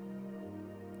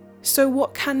 So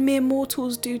what can mere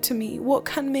mortals do to me? What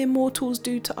can mere mortals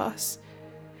do to us?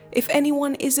 If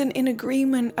anyone isn't in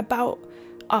agreement about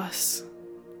us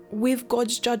with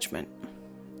God's judgment,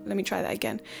 let me try that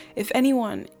again. If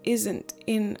anyone isn't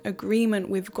in agreement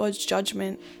with God's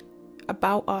judgment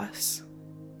about us,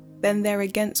 then they're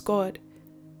against God.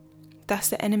 That's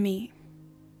the enemy.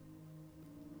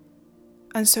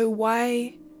 And so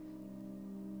why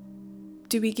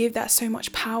do we give that so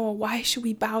much power? Why should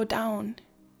we bow down?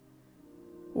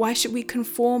 Why should we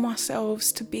conform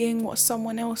ourselves to being what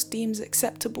someone else deems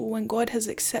acceptable when God has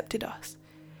accepted us?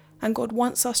 And God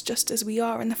wants us just as we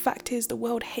are. And the fact is, the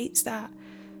world hates that.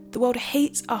 The world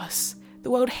hates us.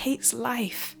 The world hates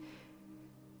life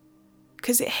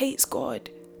because it hates God.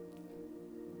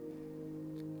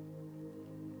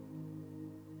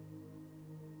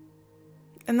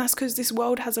 And that's because this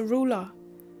world has a ruler.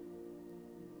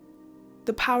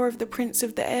 The power of the prince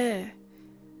of the air.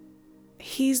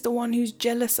 He's the one who's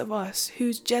jealous of us,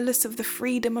 who's jealous of the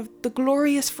freedom, of the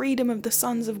glorious freedom of the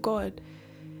sons of God.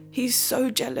 He's so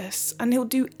jealous, and he'll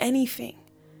do anything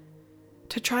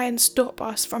to try and stop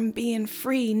us from being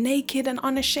free, naked and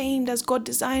unashamed as God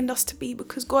designed us to be,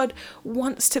 because God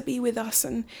wants to be with us,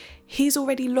 and He's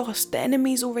already lost. The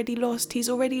enemy's already lost. He's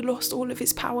already lost all of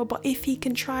his power. But if he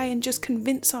can try and just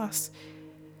convince us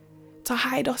to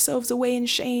hide ourselves away in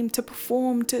shame, to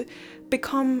perform, to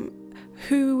become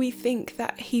who we think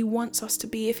that He wants us to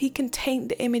be, if he can taint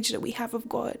the image that we have of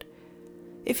God,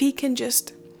 if he can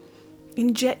just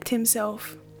inject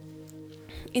himself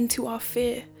into our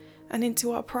fear and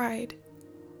into our pride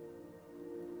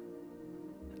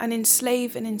and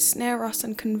enslave and ensnare us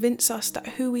and convince us that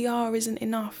who we are isn't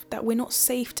enough, that we're not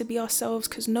safe to be ourselves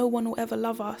because no one will ever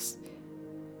love us.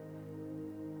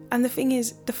 And the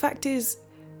fact is,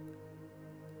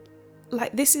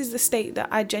 like, this is the state that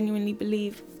I genuinely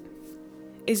believe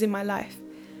is in my life.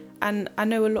 And I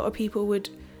know a lot of people would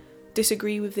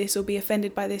disagree with this or be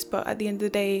offended by this, but at the end of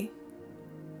the day,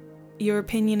 your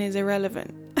opinion is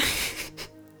irrelevant.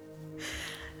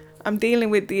 I'm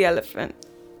dealing with the elephant,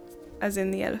 as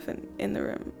in the elephant in the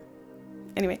room.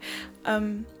 Anyway,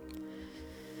 the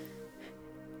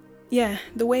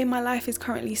way my life is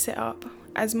currently set up,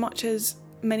 as much as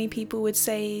many people would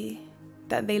say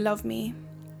that they love me,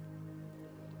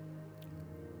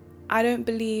 I don't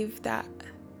believe that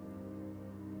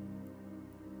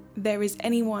there is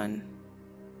anyone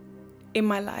in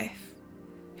my life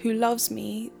who loves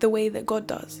me the way that God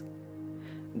does.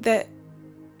 That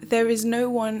there is no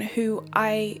one who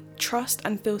I trust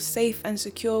and feel safe and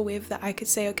secure with, that I could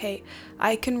say, okay,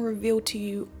 I can reveal to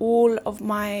you all of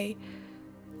my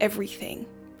everything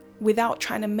without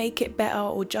trying to make it better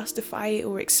or justify it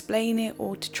or explain it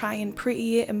or to try and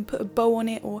pretty it and put a bow on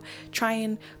it or try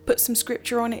and put some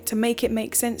scripture on it to make it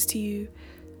make sense to you.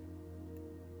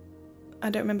 I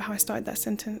don't remember how I started that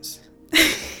sentence.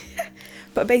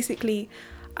 But basically,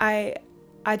 I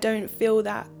don't feel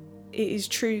that it is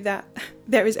true that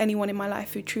there is anyone in my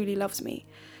life who truly loves me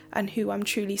and who I'm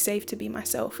truly safe to be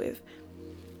myself with.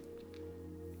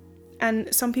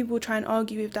 And some people try and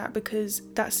argue with that because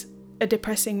that's a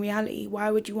depressing reality.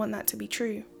 Why would you want that to be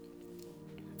true?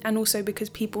 And also because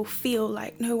people feel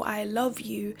like, no, I love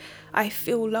you, I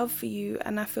feel love for you.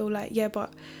 And I feel like, yeah,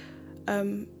 but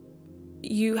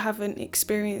you haven't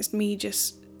experienced me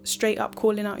just straight up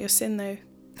calling out your sin though.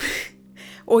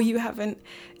 Or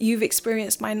you've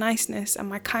experienced my niceness and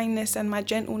my kindness and my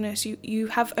gentleness. You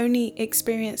have only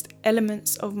experienced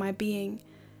elements of my being.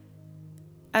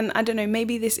 And I don't know,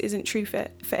 maybe this isn't true for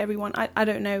everyone. I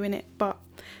don't know, innit? But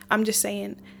I'm just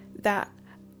saying that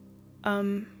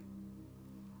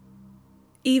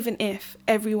even if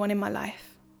everyone in my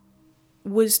life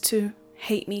was to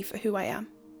hate me for who I am,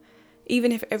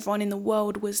 even if everyone in the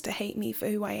world was to hate me for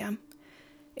who I am,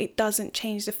 it doesn't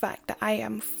change the fact that I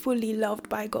am fully loved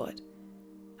by God.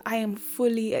 I am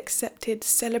fully accepted,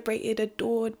 celebrated,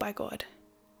 adored by God.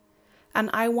 And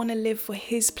I want to live for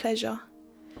his pleasure,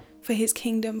 for his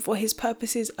kingdom, for his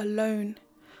purposes alone.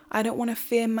 I don't want to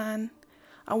fear man.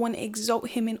 I want to exalt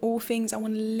him in all things. I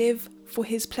want to live for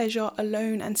his pleasure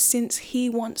alone. And since he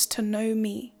wants to know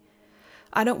me,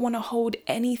 I don't want to hold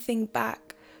anything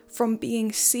back from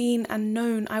being seen and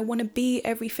known. I want to be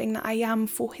everything that I am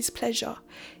for his pleasure,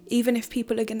 even if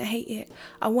people are going to hate it.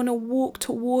 I want to walk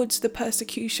towards the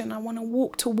persecution. I want to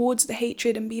walk towards the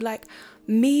hatred and be like,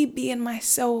 me being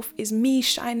myself is me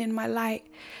shining my light.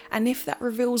 And if that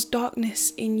reveals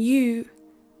darkness in you,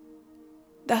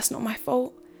 that's not my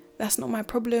fault. That's not my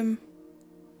problem.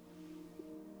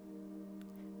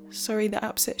 Sorry that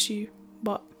upsets you,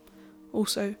 but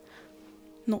also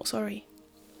not sorry.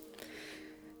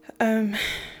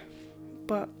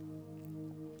 But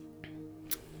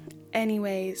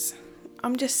anyways,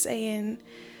 I'm just saying,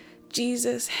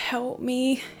 Jesus, help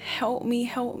me, help me,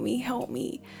 help me, help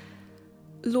me.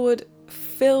 Lord,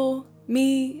 fill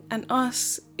me and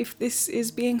us, if this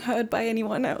is being heard by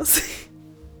anyone else.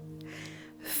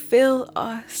 Fill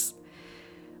us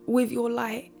with your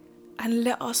light and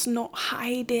let us not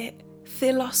hide it.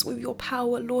 Fill us with your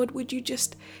power, Lord. Would you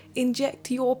just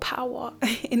inject your power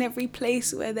in every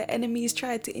place where the enemy's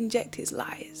tried to inject his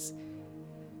lies?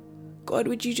 God,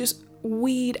 would you just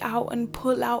weed out and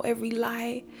pull out every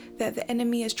lie that the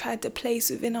enemy has tried to place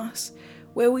within us,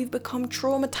 where we've become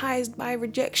traumatized by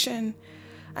rejection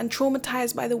and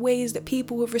traumatized by the ways that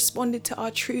people have responded to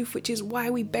our truth, which is why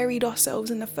we buried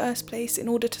ourselves in the first place in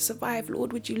order to survive.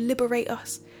 Lord, would you liberate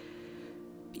us?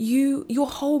 Your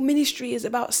whole ministry is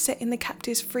about setting the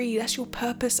captives free. That's your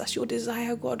purpose. That's your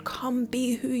desire, God. Come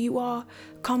be who you are.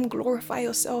 Come glorify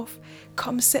yourself.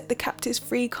 Come set the captives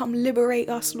free. Come liberate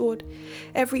us, Lord.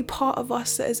 Every part of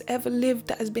us that has ever lived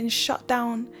that has been shut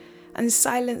down and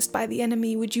silenced by the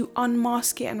enemy, would you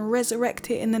unmask it and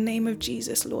resurrect it in the name of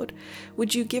Jesus, Lord?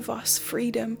 Would you give us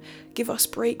freedom, give us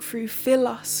breakthrough, fill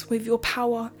us with your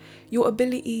power, your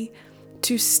ability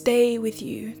to stay with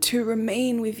you, to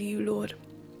remain with you, Lord.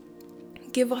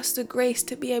 Give us the grace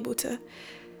to be able to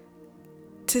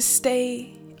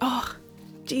stay. Oh,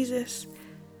 Jesus.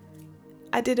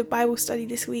 I did a Bible study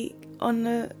this week on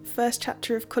the first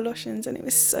chapter of Colossians and it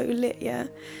was so lit, yeah.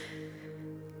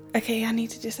 Okay, I need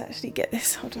to just actually get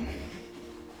this. Hold on.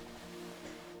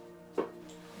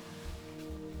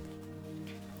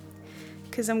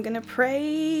 Because I'm going to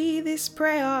pray this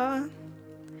prayer.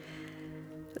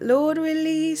 Lord,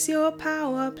 release your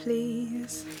power,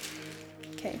 please.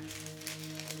 Okay.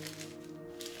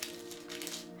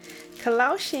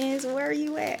 Colossians, where are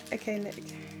you at? Okay, look.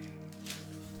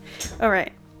 All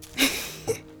right.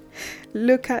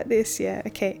 Look at this, yeah.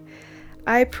 Okay.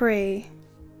 I pray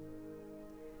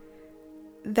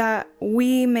that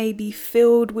we may be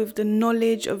filled with the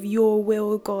knowledge of your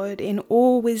will, God, in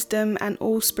all wisdom and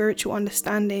all spiritual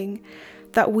understanding,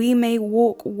 that we may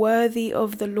walk worthy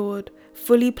of the Lord,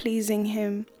 fully pleasing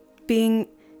him, being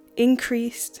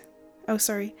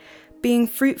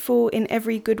fruitful in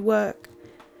every good work,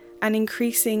 and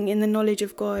increasing in the knowledge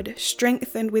of God,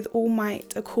 strengthened with all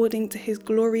might according to his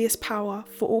glorious power,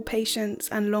 for all patience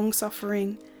and long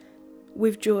suffering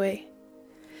with joy.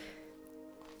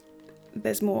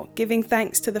 There's more. Giving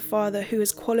thanks to the Father who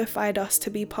has qualified us to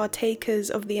be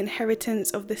partakers of the inheritance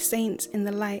of the saints in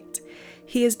the light.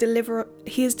 He has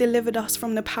delivered us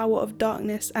from the power of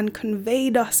darkness and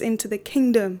conveyed us into the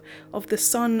kingdom of the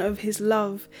Son of his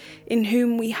love, in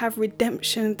whom we have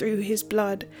redemption through his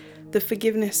blood, the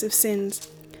forgiveness of sins.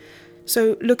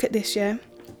 So look at this, yeah?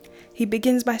 He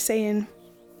begins by saying,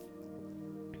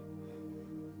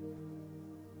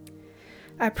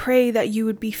 I pray that you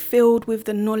would be filled with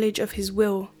the knowledge of his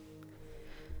will,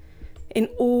 in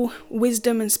all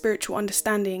wisdom and spiritual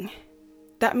understanding.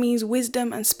 That means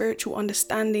wisdom and spiritual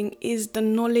understanding is the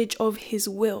knowledge of his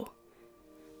will.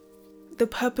 The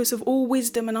purpose of all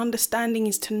wisdom and understanding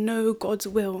is to know God's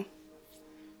will.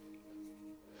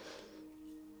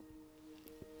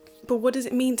 But what does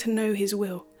it mean to know his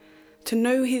will? To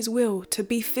know his will, to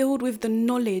be filled with the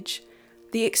knowledge,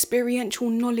 the experiential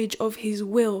knowledge of his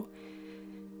will,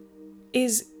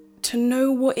 is to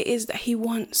know what it is that he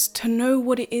wants, to know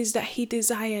what it is that he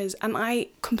desires. And I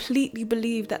completely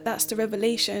believe that that's the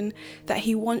revelation, that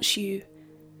he wants you.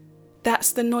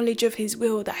 That's the knowledge of his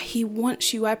will, that he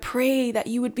wants you. I pray that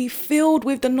you would be filled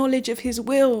with the knowledge of his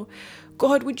will.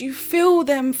 God, would you fill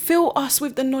us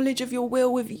with the knowledge of your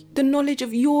will, with the knowledge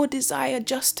of your desire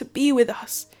just to be with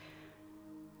us.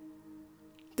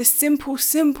 The simple,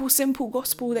 simple, simple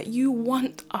gospel that you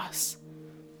want us.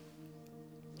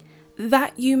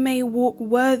 That you may walk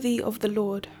worthy of the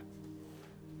Lord.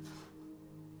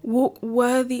 Walk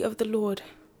worthy of the Lord,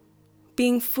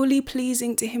 being fully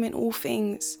pleasing to him in all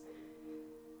things.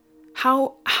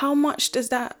 How much does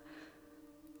that,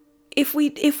 if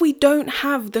we don't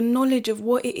have the knowledge of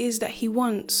what it is that he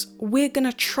wants, we're going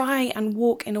to try and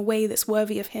walk in a way that's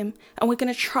worthy of him, and we're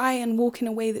going to try and walk in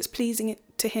a way that's pleasing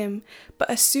to him. But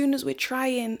as soon as we're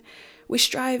trying, we're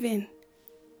striving.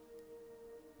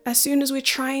 As soon as we're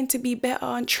trying to be better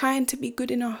and trying to be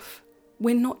good enough,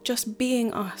 we're not just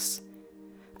being us.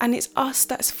 And it's us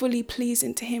that's fully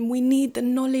pleasing to him. We need the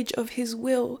knowledge of his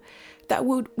will, that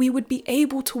we would be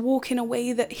able to walk in a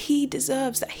way that he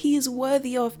deserves, that he is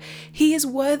worthy of. He is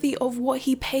worthy of what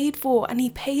he paid for, and he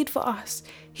paid for us.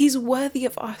 He's worthy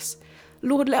of us.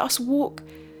 Lord, let us walk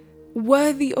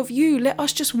worthy of you. Let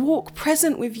us just walk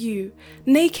present with you,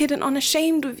 naked and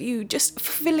unashamed with you, just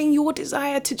fulfilling your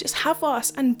desire to just have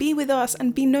us and be with us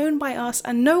and be known by us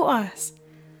and know us.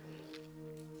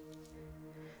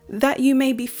 That you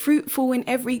may be fruitful in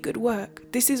every good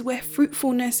work. This is where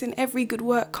fruitfulness in every good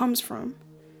work comes from.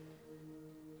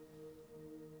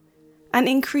 And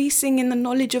increasing in the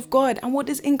knowledge of God. And what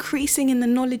is increasing in the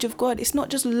knowledge of God? It's not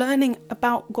just learning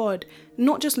about God,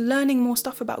 not just learning more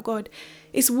stuff about God.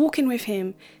 It's walking with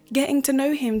him, getting to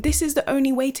know him. This is the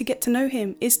only way to get to know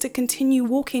him, is to continue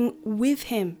walking with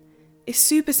him. It's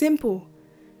super simple.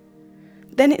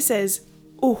 Then it says,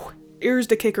 oh, here's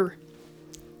the kicker.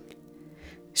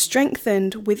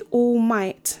 Strengthened with all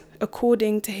might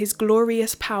according to his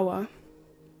glorious power.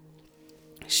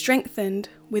 Strengthened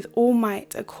with all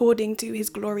might according to his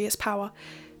glorious power.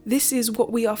 This is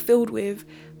what we are filled with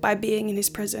by being in his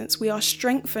presence. We are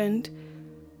strengthened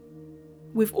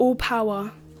with all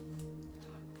power,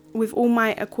 with all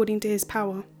might according to his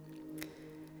power.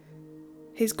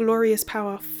 His glorious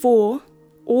power, for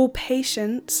all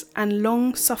patience and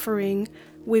long suffering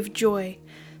with joy.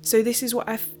 So this is what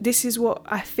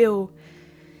I feel.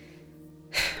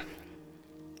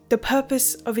 The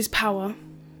purpose of his power.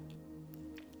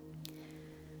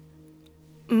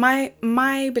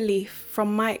 My belief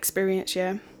from my experience,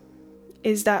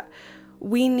 is that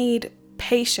we need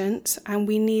patience and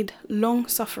we need long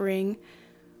suffering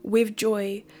with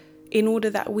joy in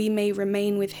order that we may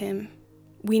remain with him.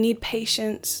 We need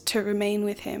patience to remain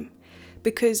with him,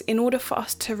 because in order for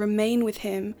us to remain with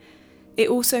him, it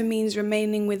also means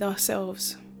remaining with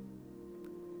ourselves.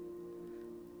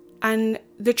 And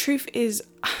the truth is,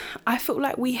 I feel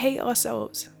like we hate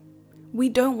ourselves. We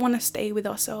don't want to stay with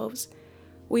ourselves.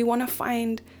 We want to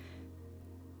find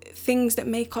things that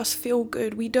make us feel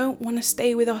good. We don't want to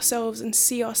stay with ourselves and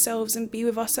see ourselves and be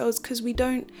with ourselves, because we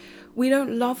don't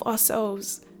love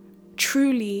ourselves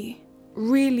truly,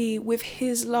 really with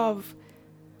his love,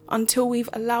 until we've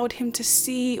allowed him to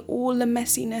see all the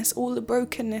messiness, all the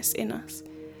brokenness in us.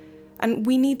 And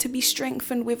we need to be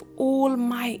strengthened with all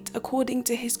might according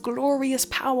to his glorious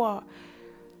power,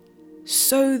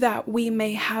 so that we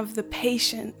may have the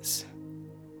patience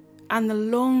and the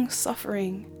long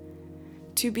suffering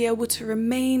to be able to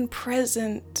remain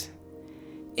present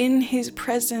in his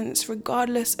presence,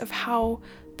 regardless of how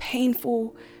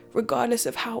painful, regardless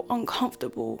of how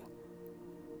uncomfortable,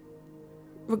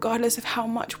 regardless of how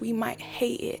much we might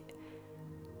hate it,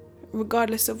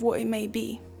 regardless of what it may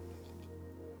be.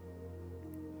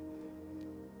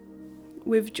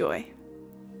 With joy.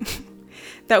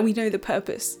 That we know the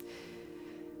purpose.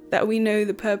 That we know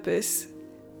the purpose.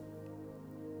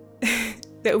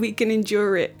 That we can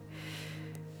endure it.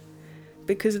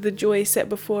 Because of the joy set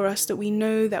before us, that we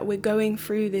know that we're going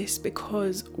through this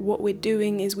because what we're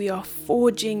doing is we are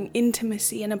forging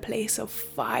intimacy in a place of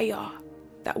fire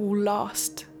that will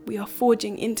last. We are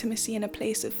forging intimacy in a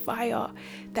place of fire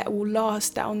that will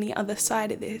last. That on the other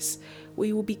side of this,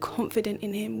 we will be confident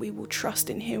in him, we will trust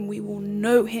in him, we will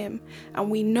know him, and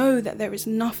we know that there is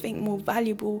nothing more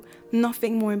valuable,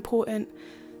 nothing more important,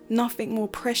 nothing more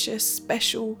precious,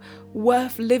 special,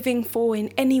 worth living for in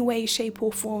any way, shape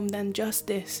or form than just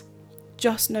this,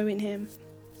 just knowing him.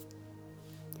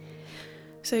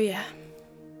 So yeah,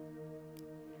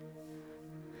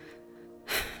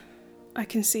 I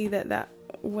can see that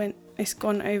when it's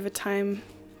gone over time,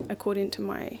 according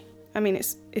to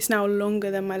it's now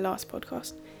longer than my last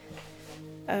podcast.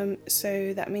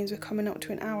 So that means we're coming up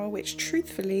to an hour, which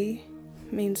truthfully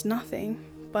means nothing.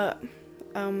 But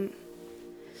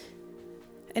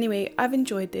anyway, I've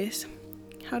enjoyed this.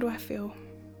 How do I feel?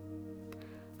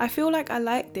 I feel like I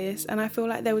like this, and I feel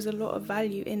like there was a lot of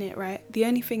value in it, right? The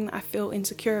only thing that I feel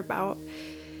insecure about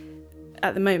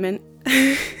at the moment,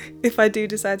 if I do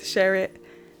decide to share it,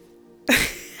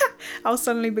 I'll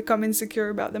suddenly become insecure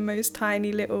about the most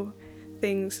tiny little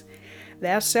things.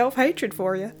 That's self-hatred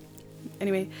for you.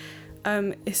 Anyway,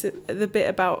 it's the bit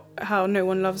about how no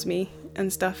one loves me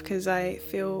and stuff, because I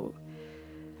feel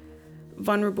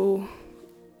vulnerable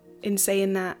in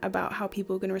saying that about how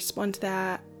people are going to respond to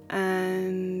that,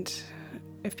 and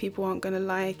if people aren't going to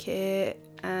like it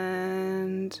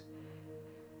and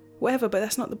whatever. But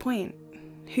that's not the point.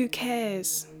 Who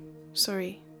cares?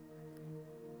 Sorry,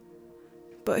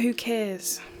 but who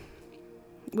cares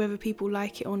whether people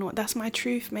like it or not? That's my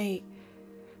truth, mate.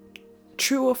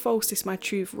 True or false, it's my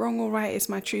truth. Wrong or right, it's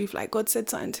my truth. Like, God said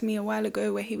something to me a while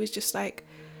ago where he was just like,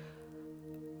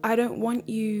 I don't want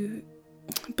you,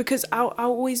 because I'll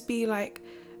always be like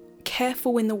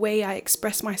careful in the way I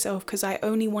express myself, because I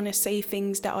only want to say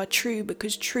things that are true,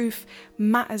 because truth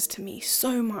matters to me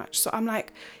so much. So I'm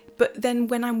like, but then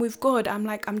when I'm with God, I'm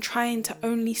like, I'm trying to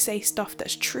only say stuff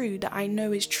that's true, that I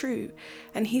know is true.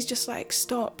 And he's just like,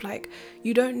 stop. Like,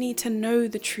 you don't need to know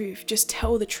the truth. Just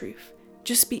tell the truth.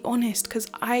 Just be honest, because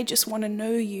I just want to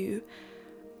know you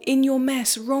in your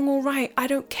mess, wrong or right. I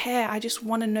don't care. I just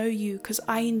want to know you because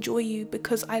I enjoy you,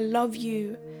 because I love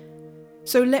you.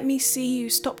 So let me see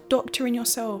you. Stop doctoring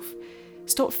yourself.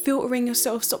 Stop filtering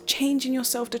yourself. Stop changing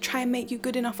yourself to try and make you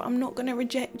good enough. I'm not going to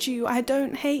reject you. I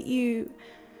don't hate you.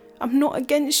 I'm not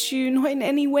against you, not in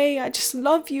any way. I just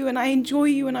love you and I enjoy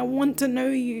you and I want to know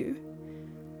you.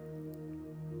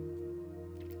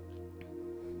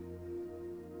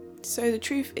 So the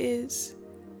truth is,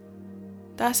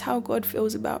 that's how God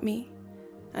feels about me.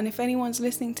 And if anyone's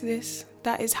listening to this,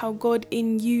 that is how God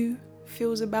in you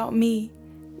feels about me,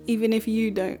 even if you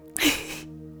don't.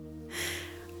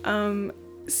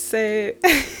 So,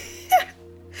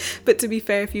 but to be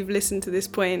fair, if you've listened to this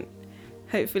point,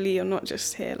 hopefully you're not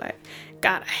just here like,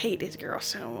 God, I hate this girl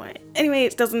so much. Anyway,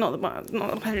 it doesn't not the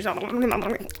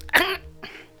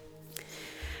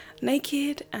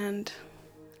naked and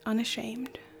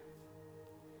unashamed.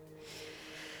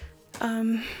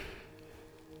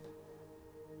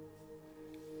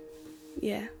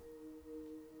 Yeah.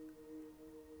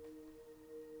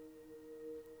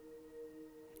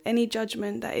 Any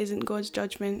judgment that isn't God's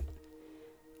judgment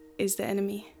is the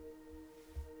enemy.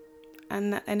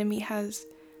 And that enemy has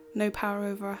no power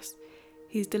over us.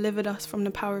 He's delivered us from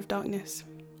the power of darkness.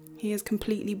 He has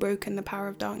completely broken the power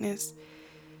of darkness.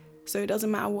 So it doesn't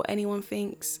matter what anyone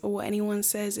thinks or what anyone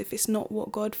says. If it's not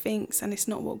what God thinks and it's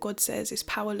not what God says, it's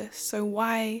powerless. So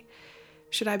why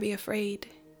should I be afraid?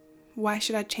 Why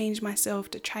should I change myself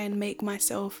to try and make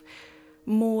myself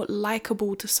more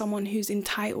likable to someone who's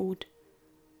entitled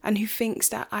and who thinks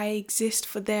that I exist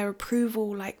for their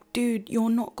approval? Like, dude, you're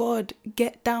not God.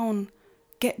 Get down.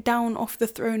 Get down off the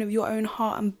throne of your own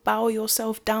heart and bow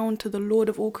yourself down to the Lord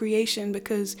of all creation,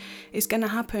 because it's going to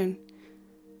happen.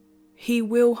 He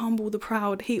will humble the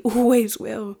proud. He always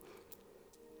will.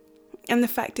 And the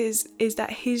fact is that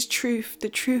his truth, the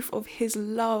truth of his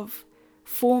love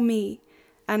for me,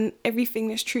 and everything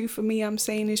that's true for me, I'm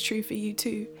saying is true for you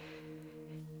too,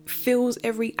 fills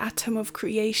every atom of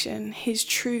creation. His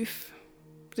truth,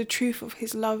 the truth of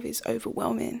his love is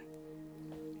overwhelming.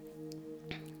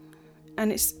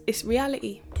 And it's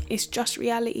reality. It's just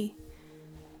reality.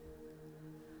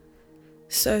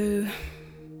 So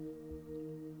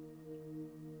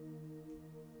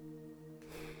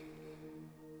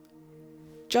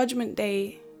Judgment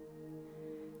Day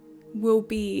will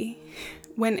be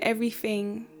when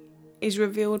everything is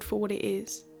revealed for what it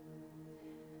is.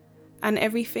 And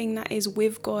everything that is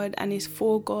with God and is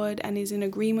for God and is in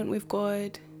agreement with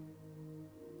God,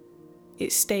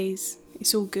 it stays.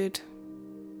 It's all good.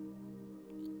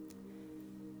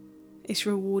 It's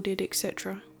rewarded,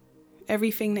 etc.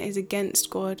 Everything that is against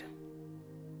God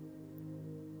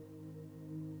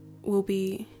will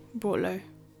be brought low,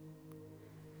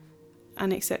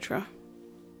 and etc.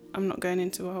 I'm not going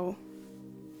into a whole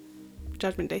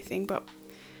Judgment Day thing, but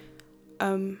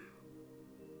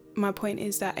my point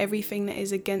is that everything that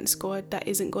is against God, that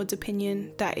isn't God's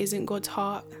opinion, that isn't God's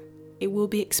heart, it will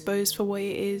be exposed for what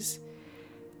it is,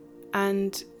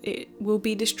 and it will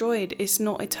be destroyed. It's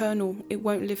not eternal. It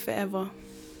won't live forever.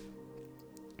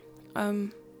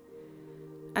 And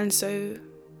so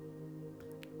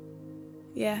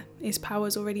his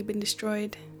power's already been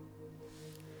destroyed.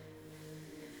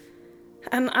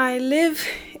 And I live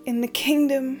in the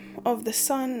kingdom of the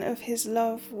Son of his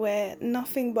love, where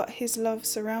nothing but his love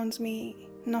surrounds me,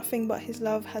 nothing but his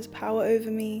love has power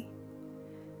over me.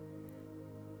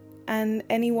 And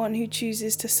anyone who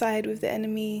chooses to side with the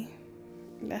enemy,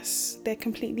 they're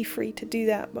completely free to do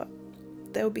that, but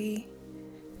they'll be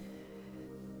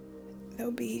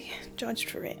judged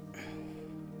for it.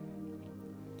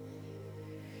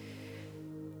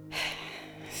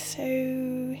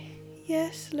 So,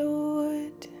 yes,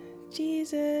 Lord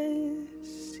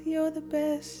Jesus, you're the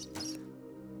best,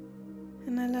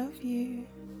 and I love you.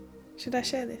 Should I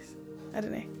share this? I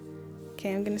don't know.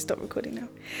 Okay, I'm going to stop recording now.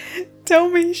 Tell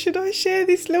me, should I share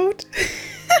this, Lord?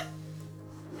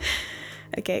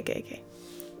 Okay.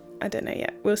 I don't know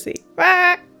yet. We'll see.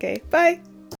 Okay, bye.